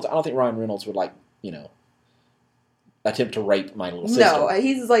Ryan Reynolds, I don't think Ryan Reynolds would attempt to rape my little sister. No,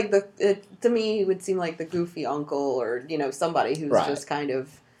 he's like to me, he would seem like the goofy uncle, or somebody who's Right. just kind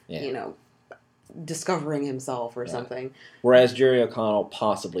of Yeah. discovering himself or something. Whereas Jerry O'Connell,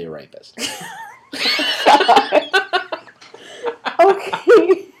 possibly a rapist.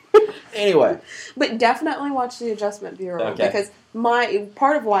 Okay. Anyway, But definitely watch The Adjustment Bureau, Okay. because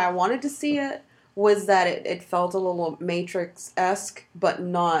part of why I wanted to see it was that it felt a little Matrix-esque, but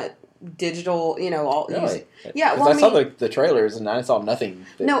not digital. really, Yeah, 'Cause well, I I saw mean- the trailers and I saw nothing.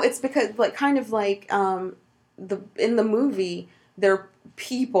 No, it's because kind of like in the movie, they're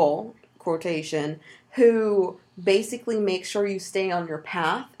people quotation who basically make sure you stay on your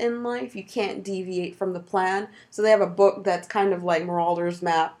path in life. You can't deviate from the plan. So they have a book that's kind of like Marauder's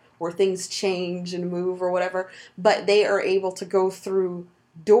Map, where things change and move or whatever, but they are able to go through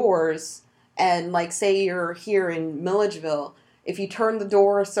doors and, like, say you're here in Milledgeville, if you turn the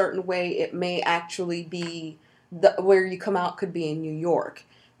door a certain way, it may actually be where you come out could be in New York.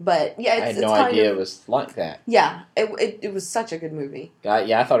 But yeah, I had it's no kind idea of, it was like that. yeah, it was such a good movie.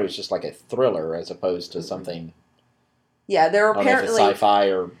 I thought it was just like a thriller as opposed to something. Yeah, there are I don't know if it's apparently sci-fi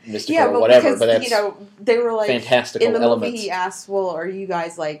or mystical yeah, or but whatever, because but that's they were like fantastical in the elements. movie. He asked, "Well, are you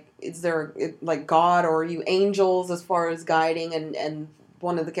guys like? Is there like God or are you angels as far as guiding?" And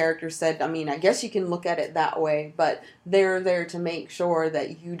one of the characters said, "I mean, I guess you can look at it that way, but they're there to make sure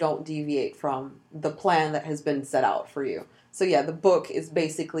that you don't deviate from the plan that has been set out for you." So yeah, the book is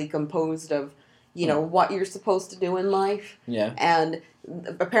basically composed of what you're supposed to do in life. Yeah. And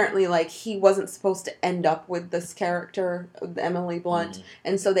apparently, like, he wasn't supposed to end up with this character, Emily Blunt,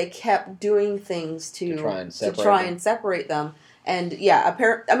 and so they kept doing things to try and separate them. And yeah,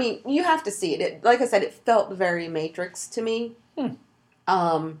 I mean, you have to see it. Like I said, it felt very Matrix to me.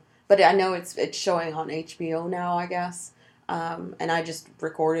 But I know it's showing on HBO now, I guess. And I just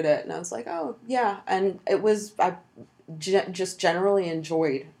recorded it, and I was like, oh yeah, and I just generally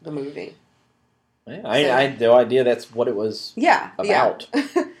enjoyed the movie. Yeah, I had no idea that's what it was about.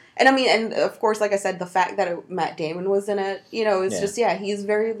 Yeah. And I mean, and of course, like I said, the fact that Matt Damon was in it, it's just, he's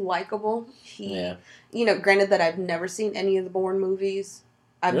very likable. Granted that I've never seen any of the Bourne movies.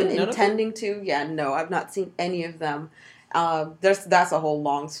 I've Really? been None of intending to. Yeah, no, I've not seen any of them. That's a whole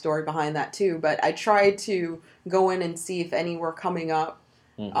long story behind that too, but I tried to go in and see if any were coming up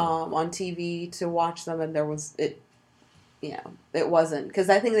on TV to watch them, and it wasn't, because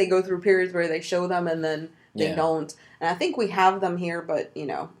I think they go through periods where they show them and then they don't. And I think we have them here, but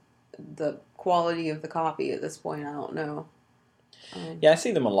the quality of the copy at this point, I don't know. Yeah, I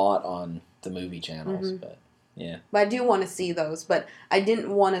see them a lot on the movie channels, but yeah. But I do want to see those, but I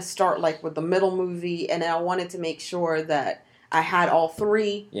didn't want to start like with the middle movie, and I wanted to make sure that I had all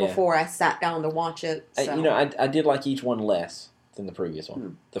three before I sat down to watch it. So. I did like each one less than the previous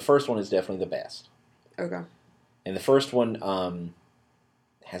one. The first one is definitely the best. Okay. And the first one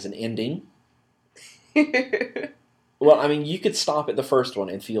has an ending. Well, I mean, you could stop at the first one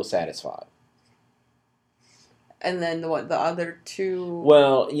and feel satisfied. And then the other two?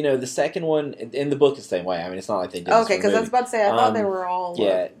 Well, the second one, in the book is the same way. I mean, it's not like they did Okay, because I was about to say, I thought they were all...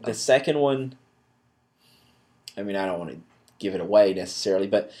 Yeah, the second one, I mean, I don't want to give it away necessarily,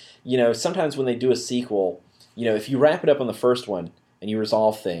 but, sometimes when they do a sequel, if you wrap it up on the first one and you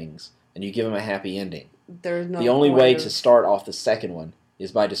resolve things and you give them a happy ending, there's no the only point way of... to start off the second one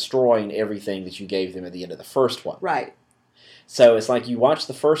is by destroying everything that you gave them at the end of the first one. Right. So it's like you watch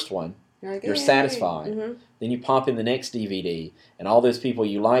the first one, like, you're satisfied, then you pop in the next DVD, and all those people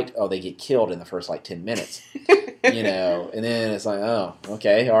you liked, they get killed in the first, 10 minutes. And then it's like, oh,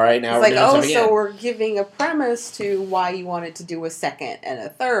 okay, all right, now it's we're like, doing something so again. we're giving a premise to why you wanted to do a second and a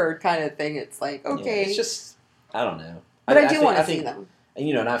third kind of thing. It's like, okay. Yeah, it's just, I don't know. But I do want to see them.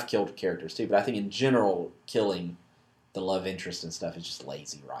 And I've killed characters too, but I think in general, killing the love interest and stuff is just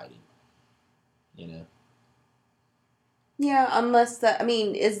lazy writing. Yeah, unless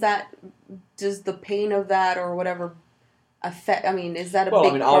does the pain of that or whatever affect, is that a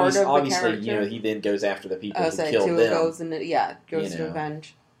big part of the obviously, character? he then goes after the people who so killed them. goes to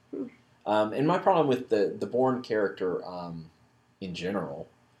revenge. And my problem with the Bourne character in general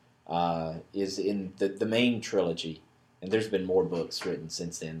is in the main trilogy, and there's been more books written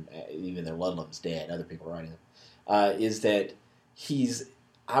since then, even though Ludlum's dead, other people are writing them, is that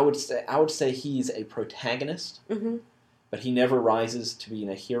I would say he's a protagonist, but he never rises to being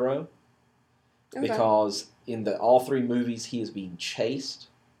a hero, because in all three movies he is being chased,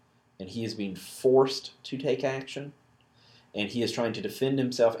 and he is being forced to take action. and he is trying to defend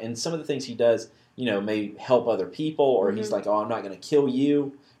himself. And some of the things he does, may help other people, or he's like, "Oh, I'm not going to kill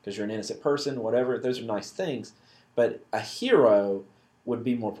you because you're an innocent person," whatever. Those are nice things. But a hero would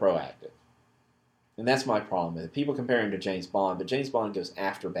be more proactive. And that's my problem with it. People compare him to James Bond, but James Bond goes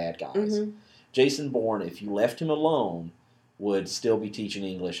after bad guys. Mm-hmm. Jason Bourne, if you left him alone, would still be teaching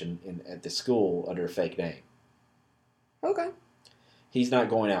English at the school under a fake name. Okay. He's not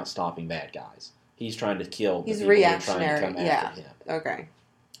going out stopping bad guys. He's trying to kill the He's people who are trying reactionary. to come Yeah. after him. Okay.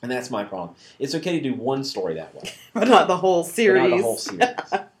 And that's my problem. It's okay to do one story that way. But not the whole series. But not the whole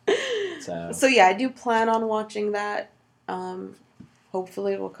series. So yeah, I do plan on watching that.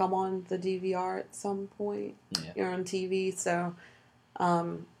 Hopefully it will come on the DVR at some point. Yeah. Or on TV. So,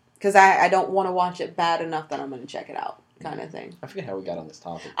 because I don't want to watch it bad enough that I'm going to check it out, kind of thing. I forget how we got on this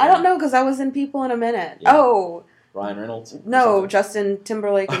topic. I don't know, because I was in People in a Minute. Yeah. Oh. Ryan Reynolds? No, Justin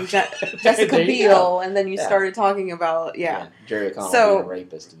Timberlake and Jessica Biel, and then you started talking about, Jerry O'Connell being a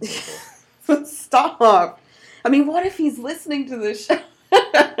rapist and so forth. Stop. I mean, what if he's listening to this show?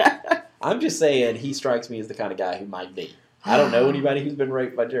 I'm just saying, he strikes me as the kind of guy who might be. I don't know anybody who's been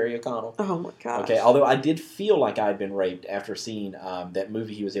raped by Jerry O'Connell. Oh my gosh. Okay, although I did feel like I had been raped after seeing that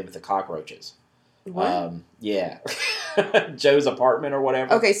movie he was in with the cockroaches. What? Yeah. Joe's Apartment or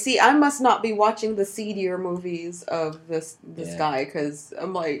whatever. Okay, see, I must not be watching the seedier movies of this guy, because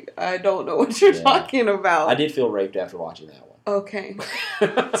I'm like, I don't know what you're talking about. I did feel raped after watching that one. Okay.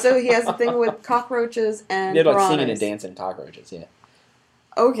 So he has a thing with cockroaches and He did like piranhas. singing and dancing cockroaches, yeah.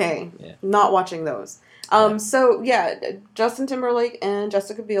 Okay. Yeah. Not watching those. So, yeah, Justin Timberlake and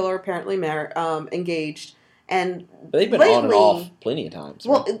Jessica Biel are apparently engaged. And but they've been lately, on and off plenty of times.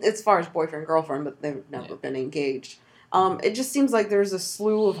 Right? Well, as far as boyfriend girlfriend, but they've never been engaged. It just seems like there's a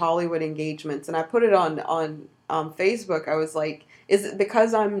slew of Hollywood engagements, and I put it on Facebook. I was like, is it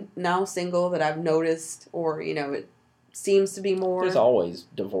because I'm now single that I've noticed, or it seems to be more? There's always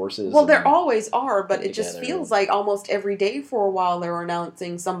divorces. Well, there always are, but it just together. feels like almost every day for a while they were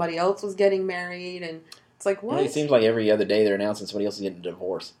announcing somebody else was getting married, and it's like, what? Well, it seems like every other day they're announcing somebody else is getting a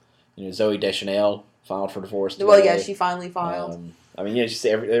divorce. Zooey Deschanel filed for divorce today. Well, yeah, she finally filed.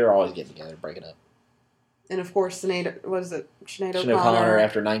 They're always getting together, breaking up. And of course, Sinead Sinead O'Connor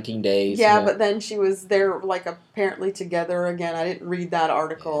after 19 days. Yeah, but then she was there, like, apparently together again. I didn't read that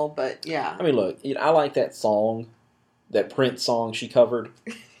article, but yeah. I mean, look, I like that song, that Prince song she covered.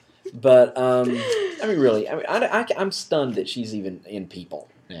 But, really, I'm stunned that she's even in People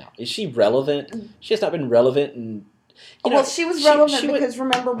now. Is she relevant? She has not been relevant in... she was relevant because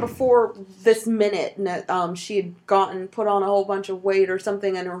remember before this minute, she had put on a whole bunch of weight or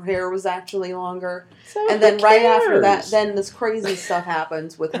something, and her hair was actually longer. So and then right after that, then this crazy stuff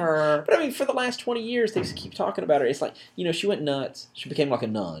happens with her. But for the last 20 years, they keep talking about her. It's like, she went nuts. She became like a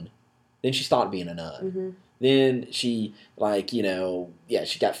nun. Then she stopped being a nun. Mm-hmm. Then she,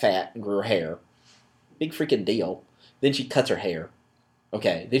 she got fat and grew her hair. Big freaking deal. Then she cuts her hair.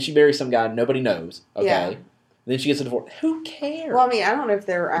 Okay. Then she marries some guy nobody knows. Okay. Yeah. Then she gets a divorce. Who cares? Well, I mean, I don't know if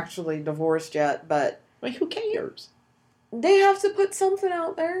they're actually divorced yet, but... Who cares? They have to put something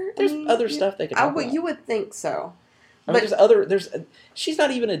out there. There's other stuff they can talk about. You would think so. She's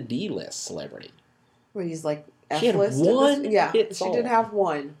not even a D-list celebrity. Well, he's like F-list. She had one hit song. She did have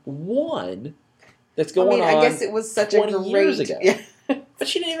one. One? That's going on I guess it was such 20 a great... years ago. Yeah. But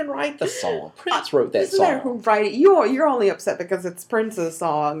she didn't even write the song. Prince wrote that Doesn't song. matter who wrote it. You're only upset because it's Prince's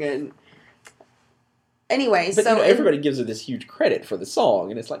song, and... Anyway, but everybody gives her this huge credit for the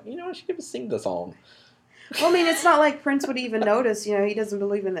song, and it's like, she didn't sing the song. Well, I mean, it's not like Prince would even notice. He doesn't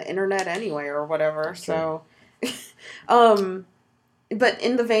believe in the internet anyway, or whatever. That's so, but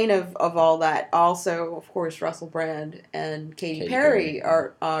in the vein of all that, also, of course, Russell Brand and Katy Perry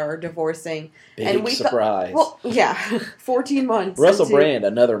are divorcing. Big surprise. 14 months. Russell Brand,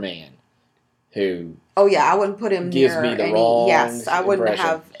 another man who. Oh yeah, I wouldn't put him gives near me the any. Wrong yes, I wouldn't impression.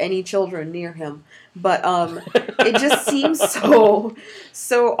 have any children near him. But it just seems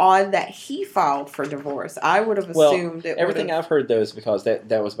so odd that he filed for divorce. I would have assumed it. Everything I've heard though is because that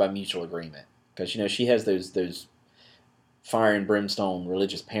was by mutual agreement. Because she has those fire and brimstone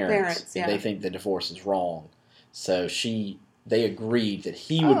religious parents, and they think the divorce is wrong. So they agreed that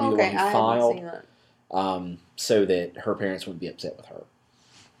he would be the one who filed, so that her parents wouldn't be upset with her.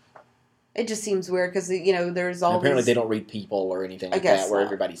 It just seems weird because there's all. Apparently, they don't read People or anything like that, where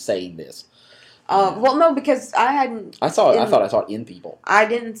everybody's saying this. Well, no, because I hadn't. I thought I saw it in People. I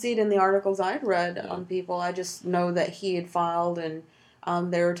didn't see it in the articles I'd read on People. I just know that he had filed, and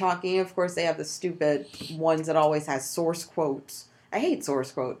they were talking. Of course, they have the stupid ones that always has source quotes. I hate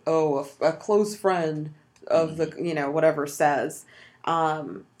source quote. Oh, a close friend of the whatever says.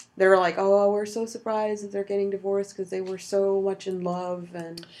 they're like, oh, we're so surprised that they're getting divorced because they were so much in love,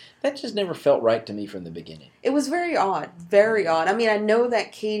 and That just never felt right to me from the beginning. it was very odd, very odd. I mean, I know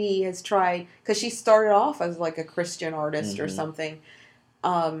that Katie has tried, because she started off as like a Christian artist or something,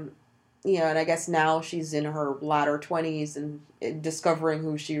 you know, and I guess now she's in her latter 20s and discovering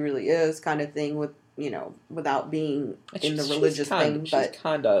who she really is, kind of thing, with, you know, without being in the religious thing. But she's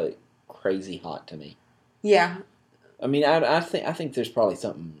kind of crazy hot to me. yeah, I mean, I think there's probably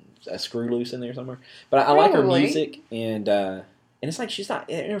a screw loose in there somewhere. But I like her Probably. music, and it's like she's not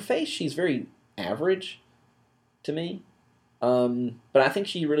in her face. She's very average to me. But I think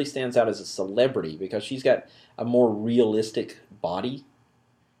she really stands out as a celebrity because she's got a more realistic body.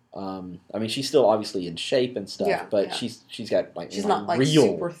 I mean, she's still obviously in shape and stuff, but she's got like she's not like real,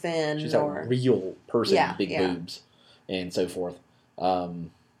 super thin. She's a real person, big yeah. boobs, and so forth.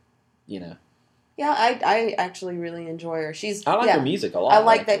 You know. Yeah, I actually really enjoy her. I like her music a lot. I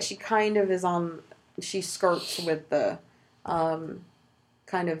like that she kind of is she skirts with the,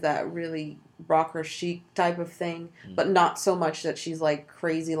 kind of that really rocker chic type of thing, but not so much that she's like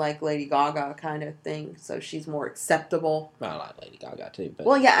crazy like Lady Gaga kind of thing, so she's more acceptable. I like Lady Gaga too. But,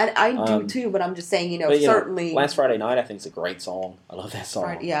 well, yeah, I do too, but I'm just saying, certainly... Last Friday Night, I think, is a great song. I love that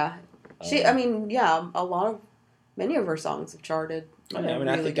song. Yeah. Many of her songs have charted. I think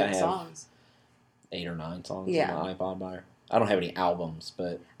really good I have songs. 8 or 9 songs on my iPod by her. I don't have any albums,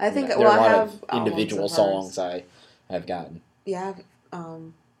 but I think there are a lot I have of individual songs I have gotten. Yeah, I have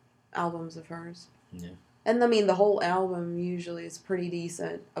albums of hers. Yeah. And I mean, the whole album usually is pretty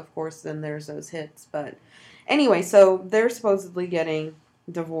decent. Of course, then there's those hits. But anyway, so they're supposedly getting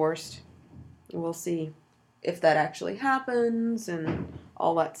divorced. We'll see if that actually happens and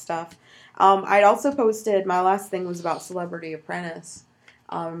all that stuff. I also posted, my last thing was about Celebrity Apprentice.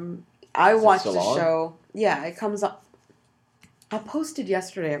 I watched the show. Yeah, it comes up. I posted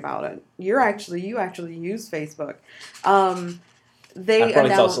yesterday about it. You actually use Facebook. I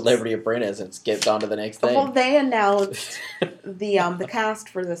probably saw Celebrity Apprentice and skipped on to the next thing. Well, they announced the cast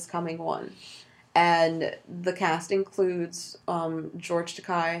for this coming one, and the cast includes George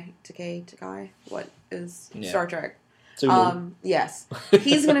Takei. What is Star Trek? Yes,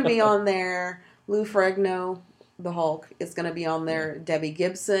 he's going to be on there. Lou Ferrigno, the Hulk, is going to be on there. Debbie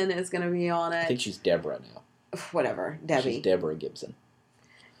Gibson is going to be on it. I think she's Deborah now. Whatever, Debbie. She's Deborah Gibson.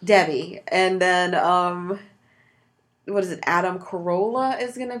 Debbie, and then what is it? Adam Carolla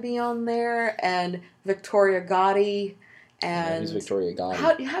is going to be on there, and Victoria Gotti. And who's Victoria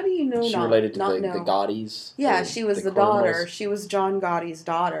Gotti? How do you know? Is she related to the Gottis? Yeah, she was the daughter. She was John Gotti's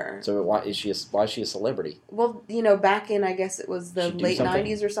daughter. So why is she a celebrity? Well, back in, I guess it was the late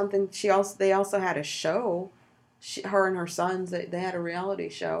 90s or something. They also had a show. Her and her sons, they had a reality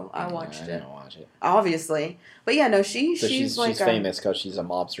show. I watched it. I didn't watch it. Obviously, but yeah, no, she's famous because she's a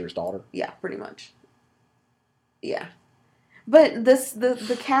mobster's daughter. Yeah, pretty much. Yeah, but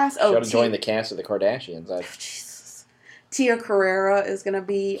the cast. Should have joined the cast of the Kardashians. Jesus. Tia Carrera is going to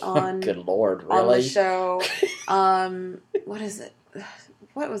be on. Good Lord, really? On the show. What is it?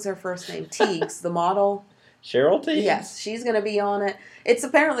 What was her first name? Teagues, the model. Cheryl Teagues? Yes, she's going to be on it. It's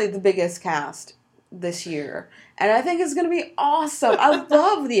apparently the biggest cast this year, and I think it's going to be awesome. I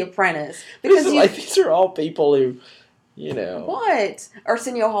love The Apprentice because these are all people who, What?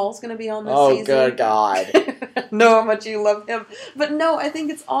 Arsenio Hall's going to be on this season. Oh, good God! Know how much you love him, but no, I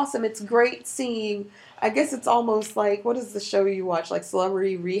think it's awesome. It's great seeing. I guess it's almost like, what is the show you watch, like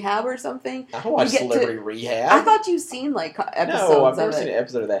Celebrity Rehab or something? I watch Celebrity Rehab. I thought you've seen like episodes. No, I've never seen an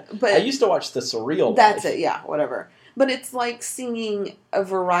episode of that. But I used to watch The Surreal That's Life. it, yeah, whatever. But it's like seeing a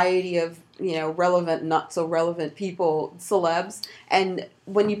variety of, relevant, not so relevant people, celebs, and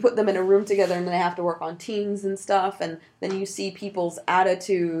when you put them in a room together and they have to work on teams and stuff, and then you see people's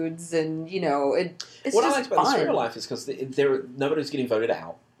attitudes, and, it's what just I liked about fun. The Surreal Life is because nobody was getting voted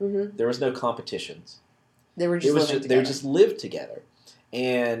out. Mm-hmm. There was no competitions. They were just they just lived together,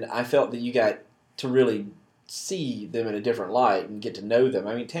 and I felt that you got to really see them in a different light and get to know them.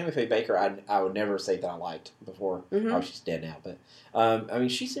 I mean, Tammy Faye Baker, I would never say that I liked before. Mm-hmm. Oh, she's dead now, but I mean,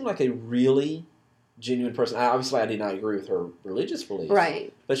 she seemed like a really genuine person. Obviously, I did not agree with her religious beliefs,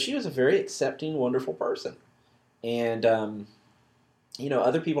 right? But she was a very accepting, wonderful person, and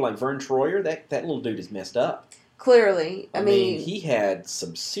other people like Vern Troyer, that little dude is messed up. Clearly, I mean, he had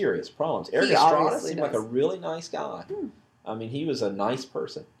some serious problems. Eric Estrada seemed like a really nice guy. I mean, he was a nice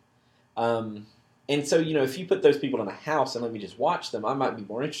person. And so, if you put those people in a house and let me just watch them, I might be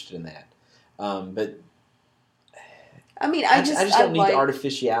more interested in that. But I mean, I just don't need the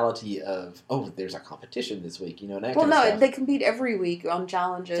artificiality of, there's a competition this week, and that well, kind of stuff. they compete every week on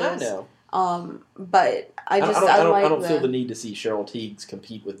challenges. I know. But I I like don't feel the need to see Cheryl Tiegs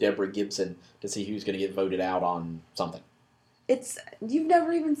compete with Deborah Gibson to see who's going to get voted out on something. You've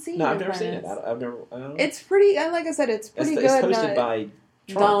never even seen it. No, I've never seen it. I've never. I don't know. It's pretty, like I said, it's pretty good. It's hosted by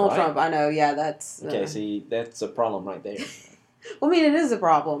Trump, Donald right? Trump. I know, yeah, that's... Okay, see, that's a problem right there. Well, I mean, it is a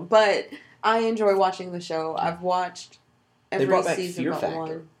problem, but I enjoy watching the show. I've watched every They brought back season Fear but Factor.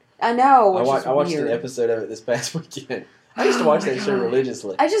 one. I know, I which watched is an weird. episode of it this past weekend. I used to Oh watch my that show God.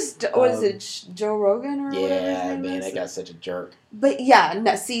 religiously. I just... What is it, Joe Rogan or whatever his Yeah, name man, is? that guy's such a jerk. But yeah,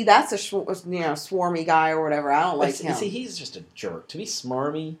 no, see, that's a swarmy guy or whatever. I don't like him. See, he's just a jerk. To be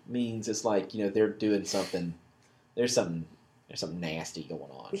smarmy means it's like, they're doing something. There's something nasty going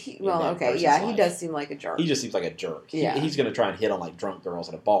on. He does seem like a jerk. He just seems like a jerk. Yeah. He's going to try and hit on like drunk girls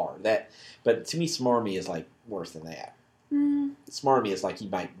at a bar. But to me, smarmy is like worse than that. Smarmy is like he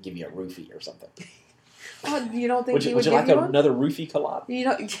might give you a roofie or something. Oh, you don't think Would he you would like give you one? another roofie collab? You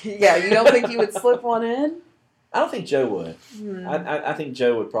don't. Yeah, you don't think he would slip one in? I don't think Joe would. Hmm. I think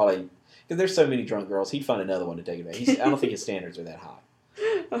Joe would probably, because there's so many drunk girls, he'd find another one to take it back. I don't think his standards are that high.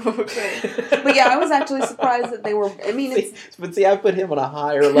 Okay. But yeah, I was actually surprised that they were. I mean, See, I put him on a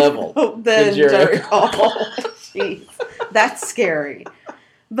higher level than Jerry Jerry O'Connell. Jeez, that's scary.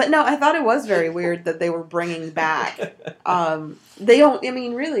 But no, I thought it was very weird that they were bringing back. They don't. I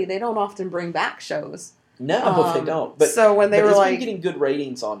mean, really, they don't often bring back shows. No, they don't. But so when they were it's like been getting good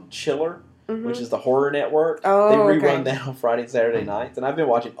ratings on Chiller, Mhm. which is the horror network. Oh, they rerun okay. that on Friday and Saturday nights, and I've been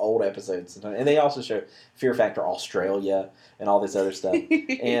watching old episodes, and they also show Fear Factor Australia and all this other stuff.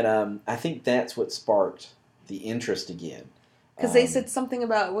 And I think that's what sparked the interest again. Because they said something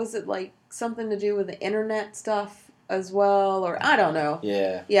about, was it like something to do with the internet stuff as well, or I don't know.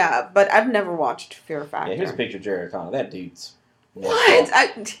 Yeah. Yeah, but I've never watched Fear Factor. Yeah, here's a picture of Jerry O'Connell. That dude's...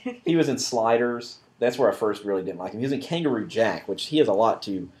 What? He was in Sliders. That's where I first really didn't like him. He was in Kangaroo Jack, which he has a lot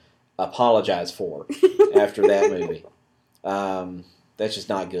to apologize for after that movie. That's just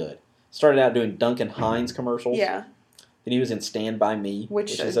not good. Started out doing Duncan Hines commercials. Yeah. Then he was in Stand By Me,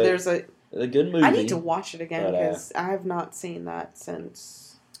 Which is there's a good movie. I need to watch it again but, because I have not seen that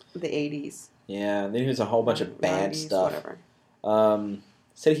since the 80s. Yeah, and then he was a whole bunch of bad 90s, stuff. Whatever.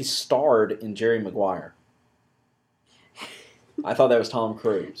 Said he starred in Jerry Maguire. I thought that was Tom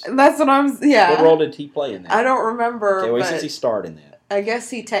Cruise. That's what yeah. What role did he play in that? I don't remember. Okay, well, he but says he starred in that. I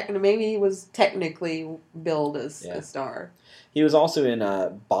guess maybe he was technically billed as Yeah. a star. He was also in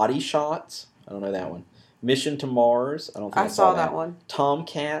Body Shots. I don't know that one. Mission to Mars. I don't think I saw that one.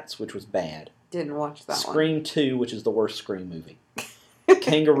 Tomcats, which was bad. Didn't watch that Scream 2, which is the worst Scream movie.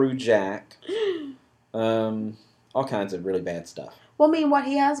 Kangaroo Jack. All kinds of really bad stuff. Well, I mean, what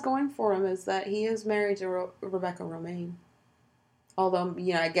he has going for him is that he is married to Rebecca Romaine. Although,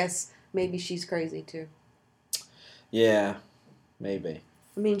 I guess maybe she's crazy too. Yeah, maybe.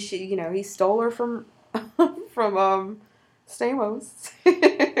 I mean, he stole her from Stamos.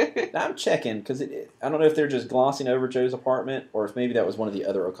 I'm checking because I don't know if they're just glossing over Joe's apartment or if maybe that was one of the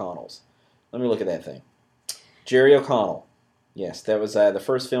other O'Connells. Let me look at that thing. Jerry O'Connell. Yes, that was the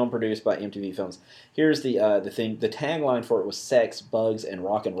first film produced by MTV Films. Here's the thing. The tagline for it was "Sex, Bugs, and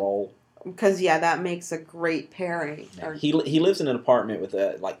Rock and Roll." Because that makes a great pairing. He lives in an apartment with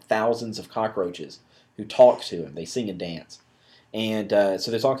like thousands of cockroaches who talk to him. They sing and dance. And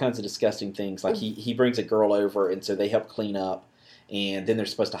so there's all kinds of disgusting things. Like he brings a girl over, and so they help clean up. And then they're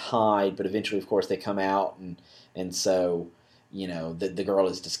supposed to hide, but eventually, of course, they come out. And so, the girl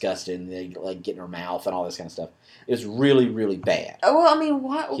is disgusted, and they like get in her mouth and all this kind of stuff. It was really, really bad. Well, I mean,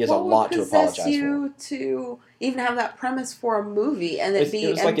 what He has a lot to apologize you to even have that premise for a movie and it be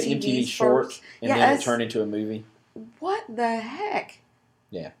was like an MTV short, and then it turned into a movie. What the heck?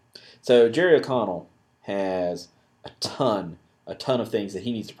 Yeah. So Jerry O'Connell has a ton of things that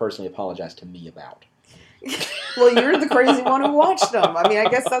he needs to personally apologize to me about. Well, you're the crazy one who watched them. I mean, I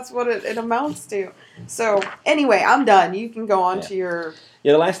guess that's what it amounts to. So, anyway, I'm done. You can go on to your...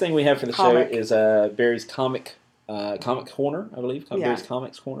 Yeah, the last thing we have for the comic. show is Barry's Comic Corner, I believe. Barry's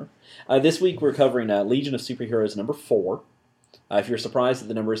Comics Corner. This week we're covering Legion of Superheroes number 4. If you're surprised that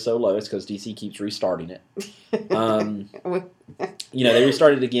the number is so low, it's because DC keeps restarting it. They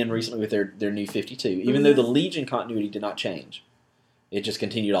restarted it again recently with their new 52, even though the Legion continuity did not change. It just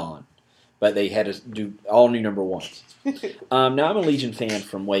continued on. But they had to do all new number 1s. Now, I'm a Legion fan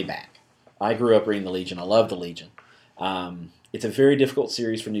from way back. I grew up reading the Legion. I love the Legion. It's a very difficult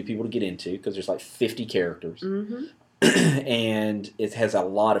series for new people to get into because there's like 50 characters. Mm-hmm. And it has a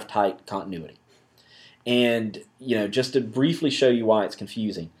lot of tight continuity. And, just to briefly show you why it's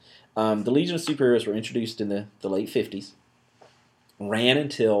confusing, the Legion of Superheroes were introduced in the late 50s, ran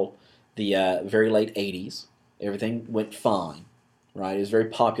until the very late 80s. Everything went fine. right? It was very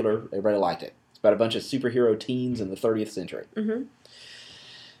popular. Everybody liked it. It's about a bunch of superhero teens in the 30th century. Mm-hmm.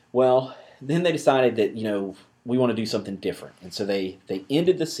 Well, then they decided that, we want to do something different. And so they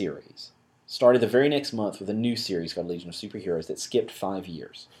ended the series, started the very next month with a new series called Legion of Superheroes that skipped 5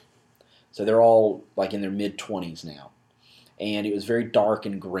 years. So they're all like in their mid-20s now. And it was very dark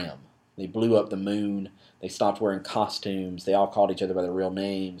and grim. They blew up the moon. They stopped wearing costumes. They all called each other by their real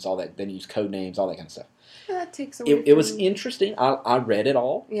names, all that. They used code names, all that kind of stuff. That takes away It was interesting. I read it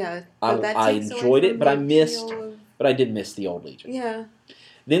all. Yeah. I enjoyed it, but I did miss the old Legion. Yeah.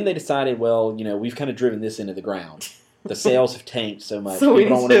 Then they decided, well, we've kind of driven this into the ground. The sales have tanked so much. So People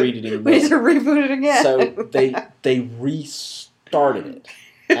don't want to read it anymore. We need to reboot it again. So they restarted it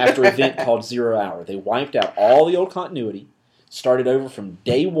after an event called 0 Hour. They wiped out all the old continuity, started over from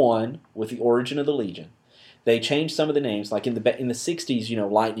day one with the origin of the Legion. They changed some of the names, like in the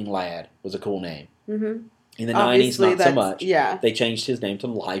 60s, Lightning Lad was a cool name. Mm-hmm. In the 90s, not so much. Yeah. They changed his name to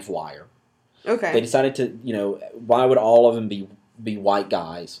Livewire. Okay. They decided to, why would all of them be white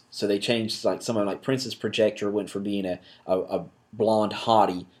guys? So they changed, like someone like Princess Projector went from being a blonde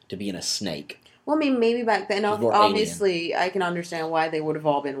hottie to being a snake. Well, I mean, maybe back then, obviously, I can understand why they would have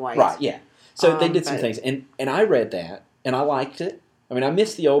all been white. Right, yeah. So they did some things, and I read that, and I liked it. I mean, I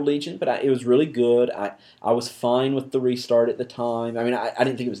missed the old Legion, but it was really good. I was fine with the restart at the time. I mean, I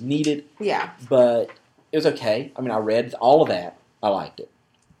didn't think it was needed. Yeah. But it was okay. I mean, I read all of that. I liked it.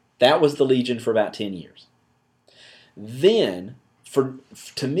 That was the Legion for about 10 years. Then,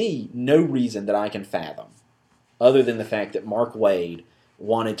 to me, no reason that I can fathom, other than the fact that Mark Waid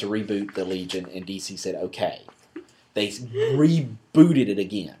wanted to reboot the Legion, and DC said, okay. They rebooted it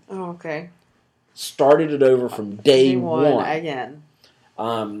again. Oh, okay. Started it over from day one. Again.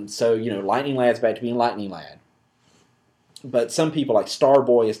 So, Lightning Lad's back to being Lightning Lad. But some people, like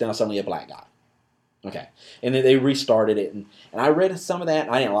Starboy, is now suddenly a black guy. Okay. And then they restarted it, and I read some of that,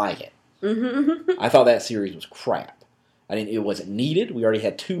 and I didn't like it. Mm-hmm. I thought that series was crap. It wasn't needed. We already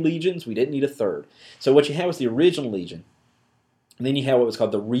had 2 Legions. We didn't need a third. So what you had was the original Legion, and then you had what was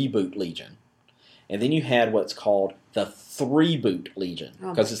called the Reboot Legion. And then you had what's called the 3-Boot Legion,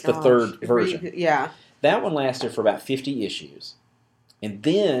 because it's the third version. Yeah. That one lasted for about 50 issues. And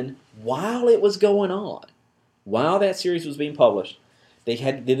then, while it was going on, while that series was being published, they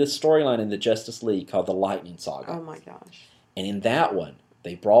did a storyline in the Justice League called the Lightning Saga. Oh my gosh. And in that one,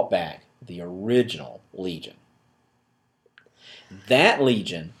 they brought back the original Legion. That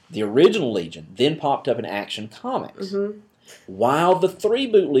Legion, the original Legion, then popped up in Action Comics. Mm-hmm. While the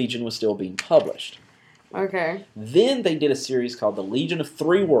 3-Boot Legion was still being published. Okay. Then they did a series called The Legion of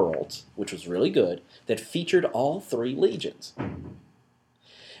 3 Worlds, which was really good, that featured all 3 Legions.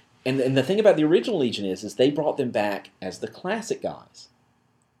 And the thing about the original Legion is they brought them back as the classic guys.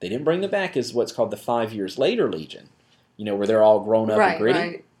 They didn't bring them back as what's called the 5 Years Later Legion, where they're all grown up and gritty.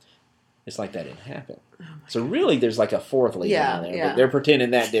 Right. It's like that didn't happen. So really there's like a 4th Legion in there, but they're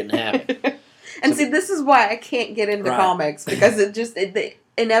pretending that didn't happen. And see, this is why I can't get into comics, because they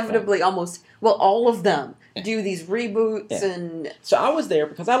inevitably all of them do these reboots and... So I was there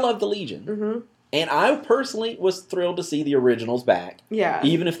because I love the Legion. Mm-hmm. And I personally was thrilled to see the originals back. Yeah.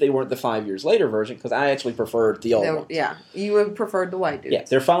 Even if they weren't the 5 Years Later version, because I actually preferred the old ones. Yeah. You would have preferred the white dudes. Yeah,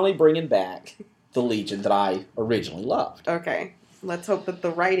 they're finally bringing back the Legion that I originally loved. Okay. Let's hope that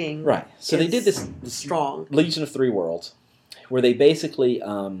the writing So they did this strong Legion of 3 Worlds, where they basically,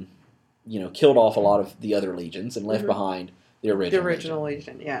 killed off a lot of the other Legions and left behind the original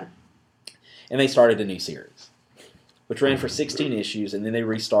Legion, yeah. And they started a new series, which ran for 16 issues, and then they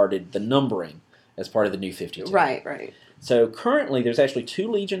restarted the numbering as part of the new 52. Right. So currently, there's actually 2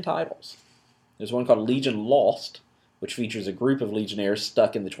 Legion titles. There's one called Legion Lost, which features a group of Legionnaires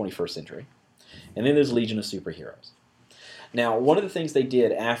stuck in the 21st century. And then there's Legion of Superheroes. Now, one of the things they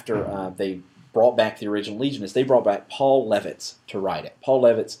did after they brought back the original Legion is they brought back Paul Levitz to write it. Paul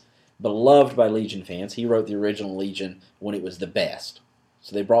Levitz, beloved by Legion fans, he wrote the original Legion when it was the best.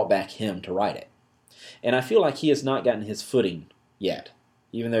 So they brought back him to write it. And I feel like he has not gotten his footing yet,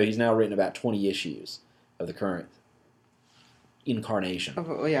 even though he's now written about 20 issues of the current incarnation.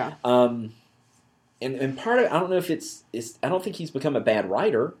 Oh, yeah. And part of it, I don't know if it's I don't think he's become a bad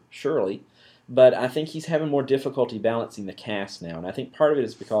writer, surely, but I think he's having more difficulty balancing the cast now. And I think part of it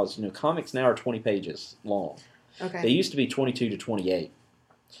is because, comics now are 20 pages long. Okay. They used to be 22 to 28.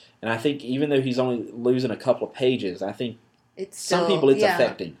 And I think even though he's only losing a couple of pages, I think some people it's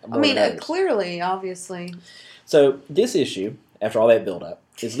affecting more than others. Clearly, obviously. So this issue, after all that build-up,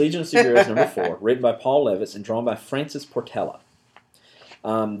 is Legion of Superheroes number 4, written by Paul Levitz and drawn by Francis Portela.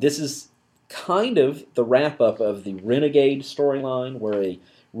 This is kind of the wrap-up of the Renegade storyline, where a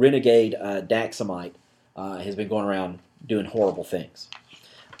renegade Daxamite has been going around doing horrible things.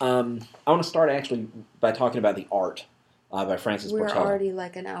 I want to start actually by talking about the art by Francis We're Portela. already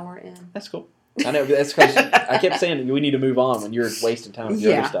like an hour in. That's cool. I know, that's because I kept saying we need to move on when you're wasting time with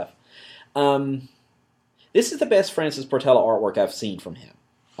your other stuff. This is the best Francis Portela artwork I've seen from him.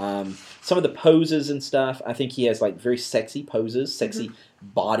 Some of the poses and stuff, I think he has like very sexy poses, sexy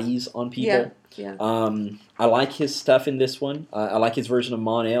bodies on people. Yeah. I like his stuff in this one. I like his version of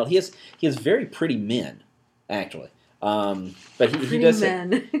Mon-El. He has very pretty men, actually. But he does.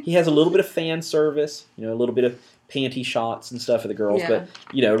 Men. He has a little bit of fan service, a little bit of panty shots and stuff for the girls. Yeah.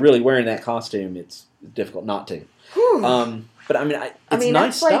 But really wearing that costume, it's difficult not to. But I mean, it's nice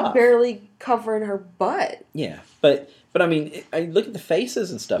that's stuff. Like barely covering her butt. Yeah, but I mean, I look at the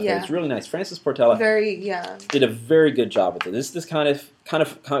faces and stuff. Yeah. It's really nice. Francis Portela did a very good job with it. This kind of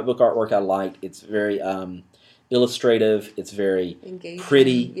comic book artwork I like. It's very illustrative. It's very engaging.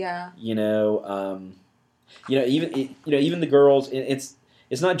 Pretty. Yeah. Even the girls. It's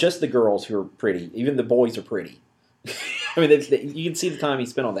not just the girls who are pretty. Even the boys are pretty. I mean, you can see the time he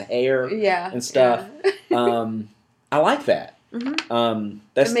spent on the hair and stuff. Yeah. I like that. Mm-hmm.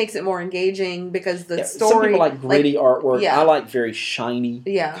 It makes it more engaging because the story. Some people like gritty artwork. Yeah. I like very shiny,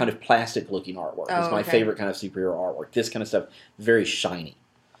 Yeah. kind of plastic-looking artwork. Oh, It's my okay. favorite kind of superhero artwork. This kind of stuff, very shiny.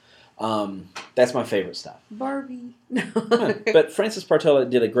 That's my favorite stuff. Barbie. But Francis Portela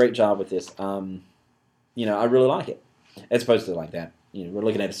did a great job with this. I really like it. As opposed to like that. We're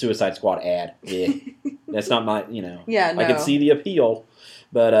looking at a Suicide Squad ad. Yeah. That's not my, Yeah, no. I can see the appeal,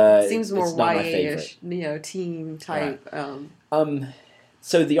 but seems more it's not my favorite. YA-ish, teen type. Right.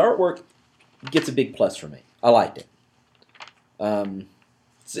 So the artwork gets a big plus for me. I liked it.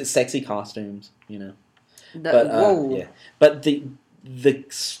 Sexy costumes, Whoa. Yeah. But the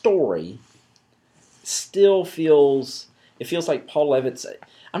story still feels like Paul Levitz.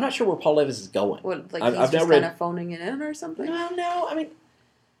 I'm not sure where Paul Levitz is going. What, like I've he's just read- kind of phoning it in or something? No. I mean,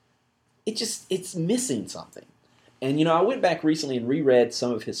 it's missing something. And I went back recently and reread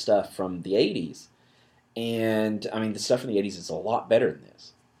some of his stuff from the '80s, and I mean the stuff in the '80s is a lot better than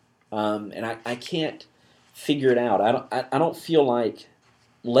this. And I can't figure it out. I don't feel like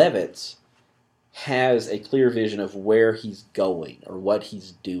Levitz has a clear vision of where he's going or what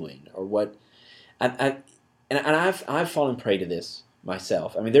he's doing or what. I've fallen prey to this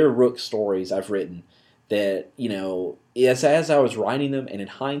myself. I mean, there are Rook stories I've written that, as I was writing them, and in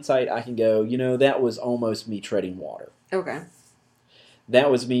hindsight, I can go, that was almost me treading water. Okay. That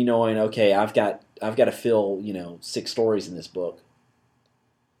was me knowing, okay, I've got to fill, 6 stories in this book.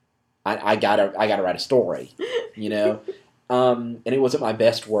 I gotta write a story, and it wasn't my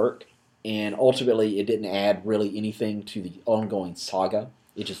best work, and ultimately, it didn't add really anything to the ongoing saga.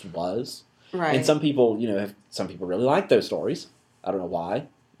 It just was. Right. And some people, some people really like those stories. I don't know why.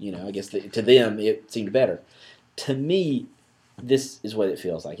 I guess to them it seemed better. To me, this is what it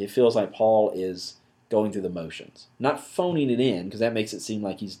feels like. It feels like Paul is going through the motions, not phoning it in, because that makes it seem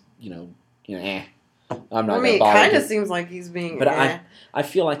like he's, I'm not. I mean, it kind of seems like he's being. But I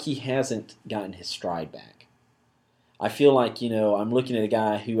feel like he hasn't gotten his stride back. I feel like, I'm looking at a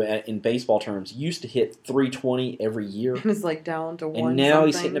guy who, in baseball terms, used to hit 320 every year. It's like down to 1 And now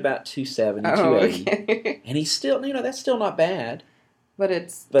he's hitting about 270, 280. Okay. And he's still, that's still not bad.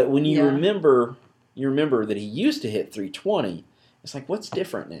 But when you remember that he used to hit 320, it's like, what's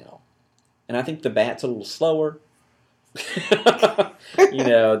different now? And I think the bat's a little slower.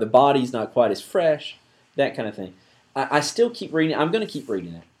 The body's not quite as fresh, that kind of thing. I still keep reading. I'm going to keep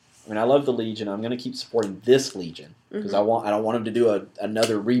reading it. I mean, I love the Legion. I'm going to keep supporting this Legion because I don't want him to do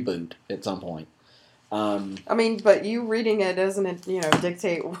another reboot at some point. I mean, but you reading it doesn't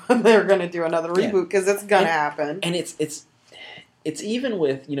dictate when they're going to do another reboot because it's going to happen. And it's even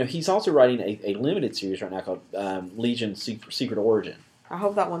with he's also writing a limited series right now called Legion Secret Origin. I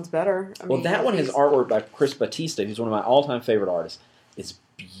hope that one's better. That one has artwork by Chris Batista, who's one of my all-time favorite artists. It's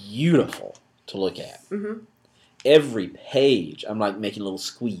beautiful to look at. Mm-hmm. Every page, I'm like making a little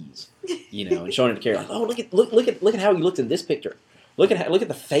squeeze, and showing it to Carrie. Like, oh, look at how he looks in this picture. Look at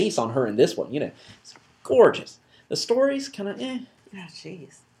the face on her in this one. It's gorgeous. The story's kind of Oh,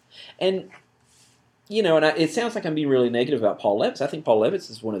 jeez. And it sounds like I'm being really negative about Paul Levitz. I think Paul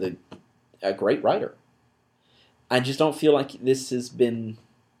Levitz is a great writer. I just don't feel like this has been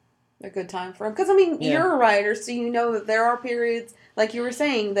a good time for him. Because, you're a writer, so you know that there are periods, like you were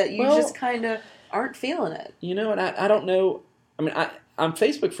saying, that you just kind of aren't feeling it. And I don't know. I mean, I'm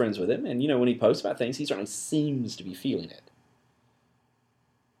Facebook friends with him, and, when he posts about things, he certainly seems to be feeling it.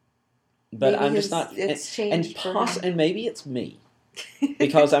 But Maybe I'm just not... It's changed for him. And maybe it's me.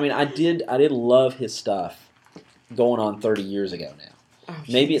 Because, I did love his stuff going on 30 years ago now. Oh,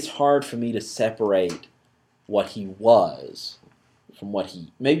 maybe it's hard for me to separate what he was from what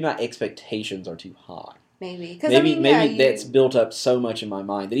he... Maybe my expectations are too high. Maybe. Maybe that's built up so much in my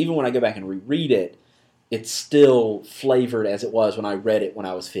mind that even when I go back and reread it, it's still flavored as it was when I read it when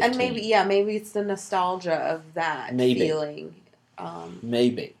I was 15. And maybe it's the nostalgia of that feeling.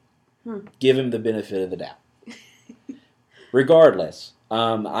 Maybe. Give him the benefit of the doubt. Regardless,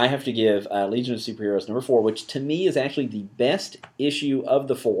 I have to give Legion of Superheroes number 4, which to me is actually the best issue of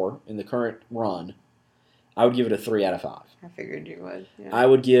the 4 in the current run. I would give it a 3 out of 5. I figured you would. Yeah. I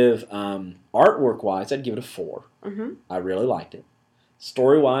would give, artwork-wise, I'd give it a 4. Mm-hmm. I really liked it.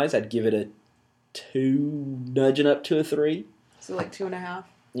 Story-wise, I'd give it a 2, nudging up to a 3. So like 2.5?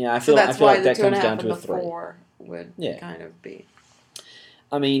 Yeah, I feel like that comes down to a 3. 4 would kind of be.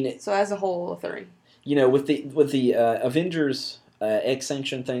 I mean... So as a whole, a 3. You know, with the Avengers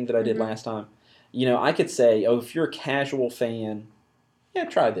X-Sanction thing that I did last time, you know, I could say, oh, if you're a casual fan, yeah,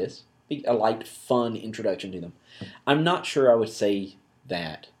 try this. Be a light, fun introduction to them. I'm not sure I would say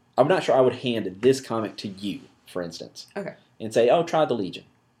that. I'm not sure I would hand this comic to you, for instance. Okay. And say, oh, try the Legion.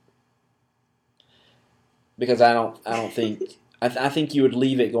 Because I don't think... I think you would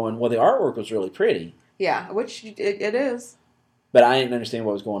leave it going, well, the artwork was really pretty. Yeah, which it is. But I didn't understand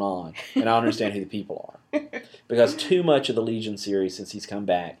what was going on. And I don't understand who the people are. Because too much of the Legion series since he's come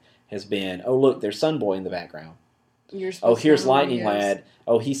back has been, oh, look, there's Sunboy in the background. Oh, here's Lightning Lad.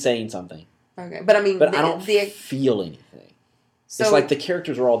 Oh, he's saying something. Okay, but I mean... But I don't feel anything. So, it's like the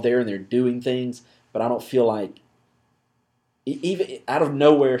characters are all there and they're doing things, but I don't feel like... Even out of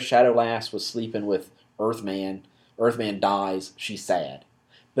nowhere, Shadow Lass was sleeping with Earthman. Earthman dies. She's sad.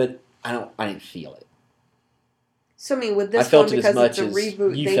 But I didn't feel it. So, I mean, with this I felt one, it as much as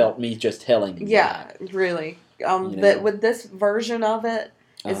you felt me just telling you. Yeah, really. That with this version of it,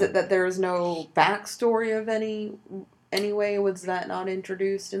 is it that there is no backstory of any way? Was that not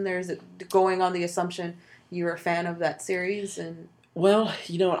introduced in there? Is it going on the assumption you're a fan of that series? And well,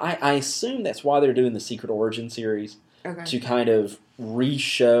 you know, I assume that's why they're doing the Secret Origin series to kind of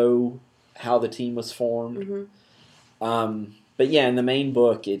re-show how the team was formed. Mm-hmm. But yeah, in the main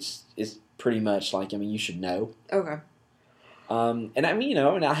book, it's pretty much like, I mean, you should know. Okay. And I mean, you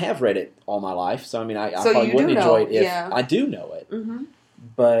know, and I have read it all my life, so I mean, I probably wouldn't enjoy it if I do know it. Mm-hmm.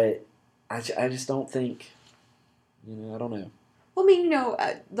 But I just don't think, you know, I don't know. Well, I mean, you know,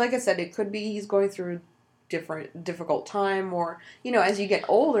 like I said, it could be he's going through difficult time, or, you know, as you get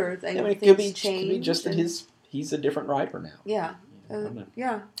older, things change. It could be just that he's a different writer now. Yeah.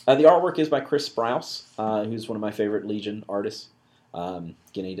 Yeah. The artwork is by Chris Sprouse, who's one of my favorite Legion artists. Again,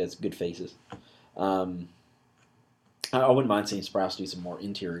 he does good faces. I wouldn't mind seeing Sprouse do some more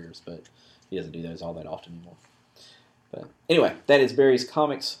interiors, but he doesn't do those all that often anymore. But anyway, that is Barry's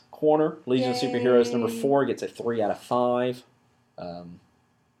Comics Corner. Legion of Superheroes number 4 gets a 3 out of 5. Yeah.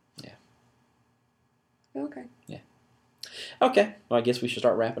 Okay. Yeah. Okay. Well, I guess we should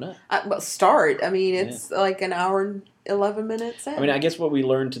start wrapping up. Start. I mean, it's like an hour and 11 minutes in. I mean, I guess what we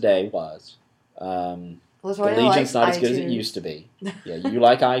learned today was the Legion's not as good as it used to be. Yeah, you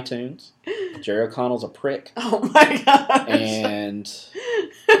like iTunes. Jerry O'Connell's a prick. Oh my gosh. And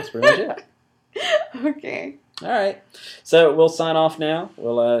that's pretty much it. Okay. All right. So we'll sign off now.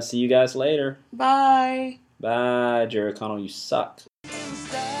 We'll see you guys later. Bye. Bye, Jerry O'Connell. You suck.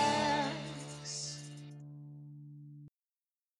 Inside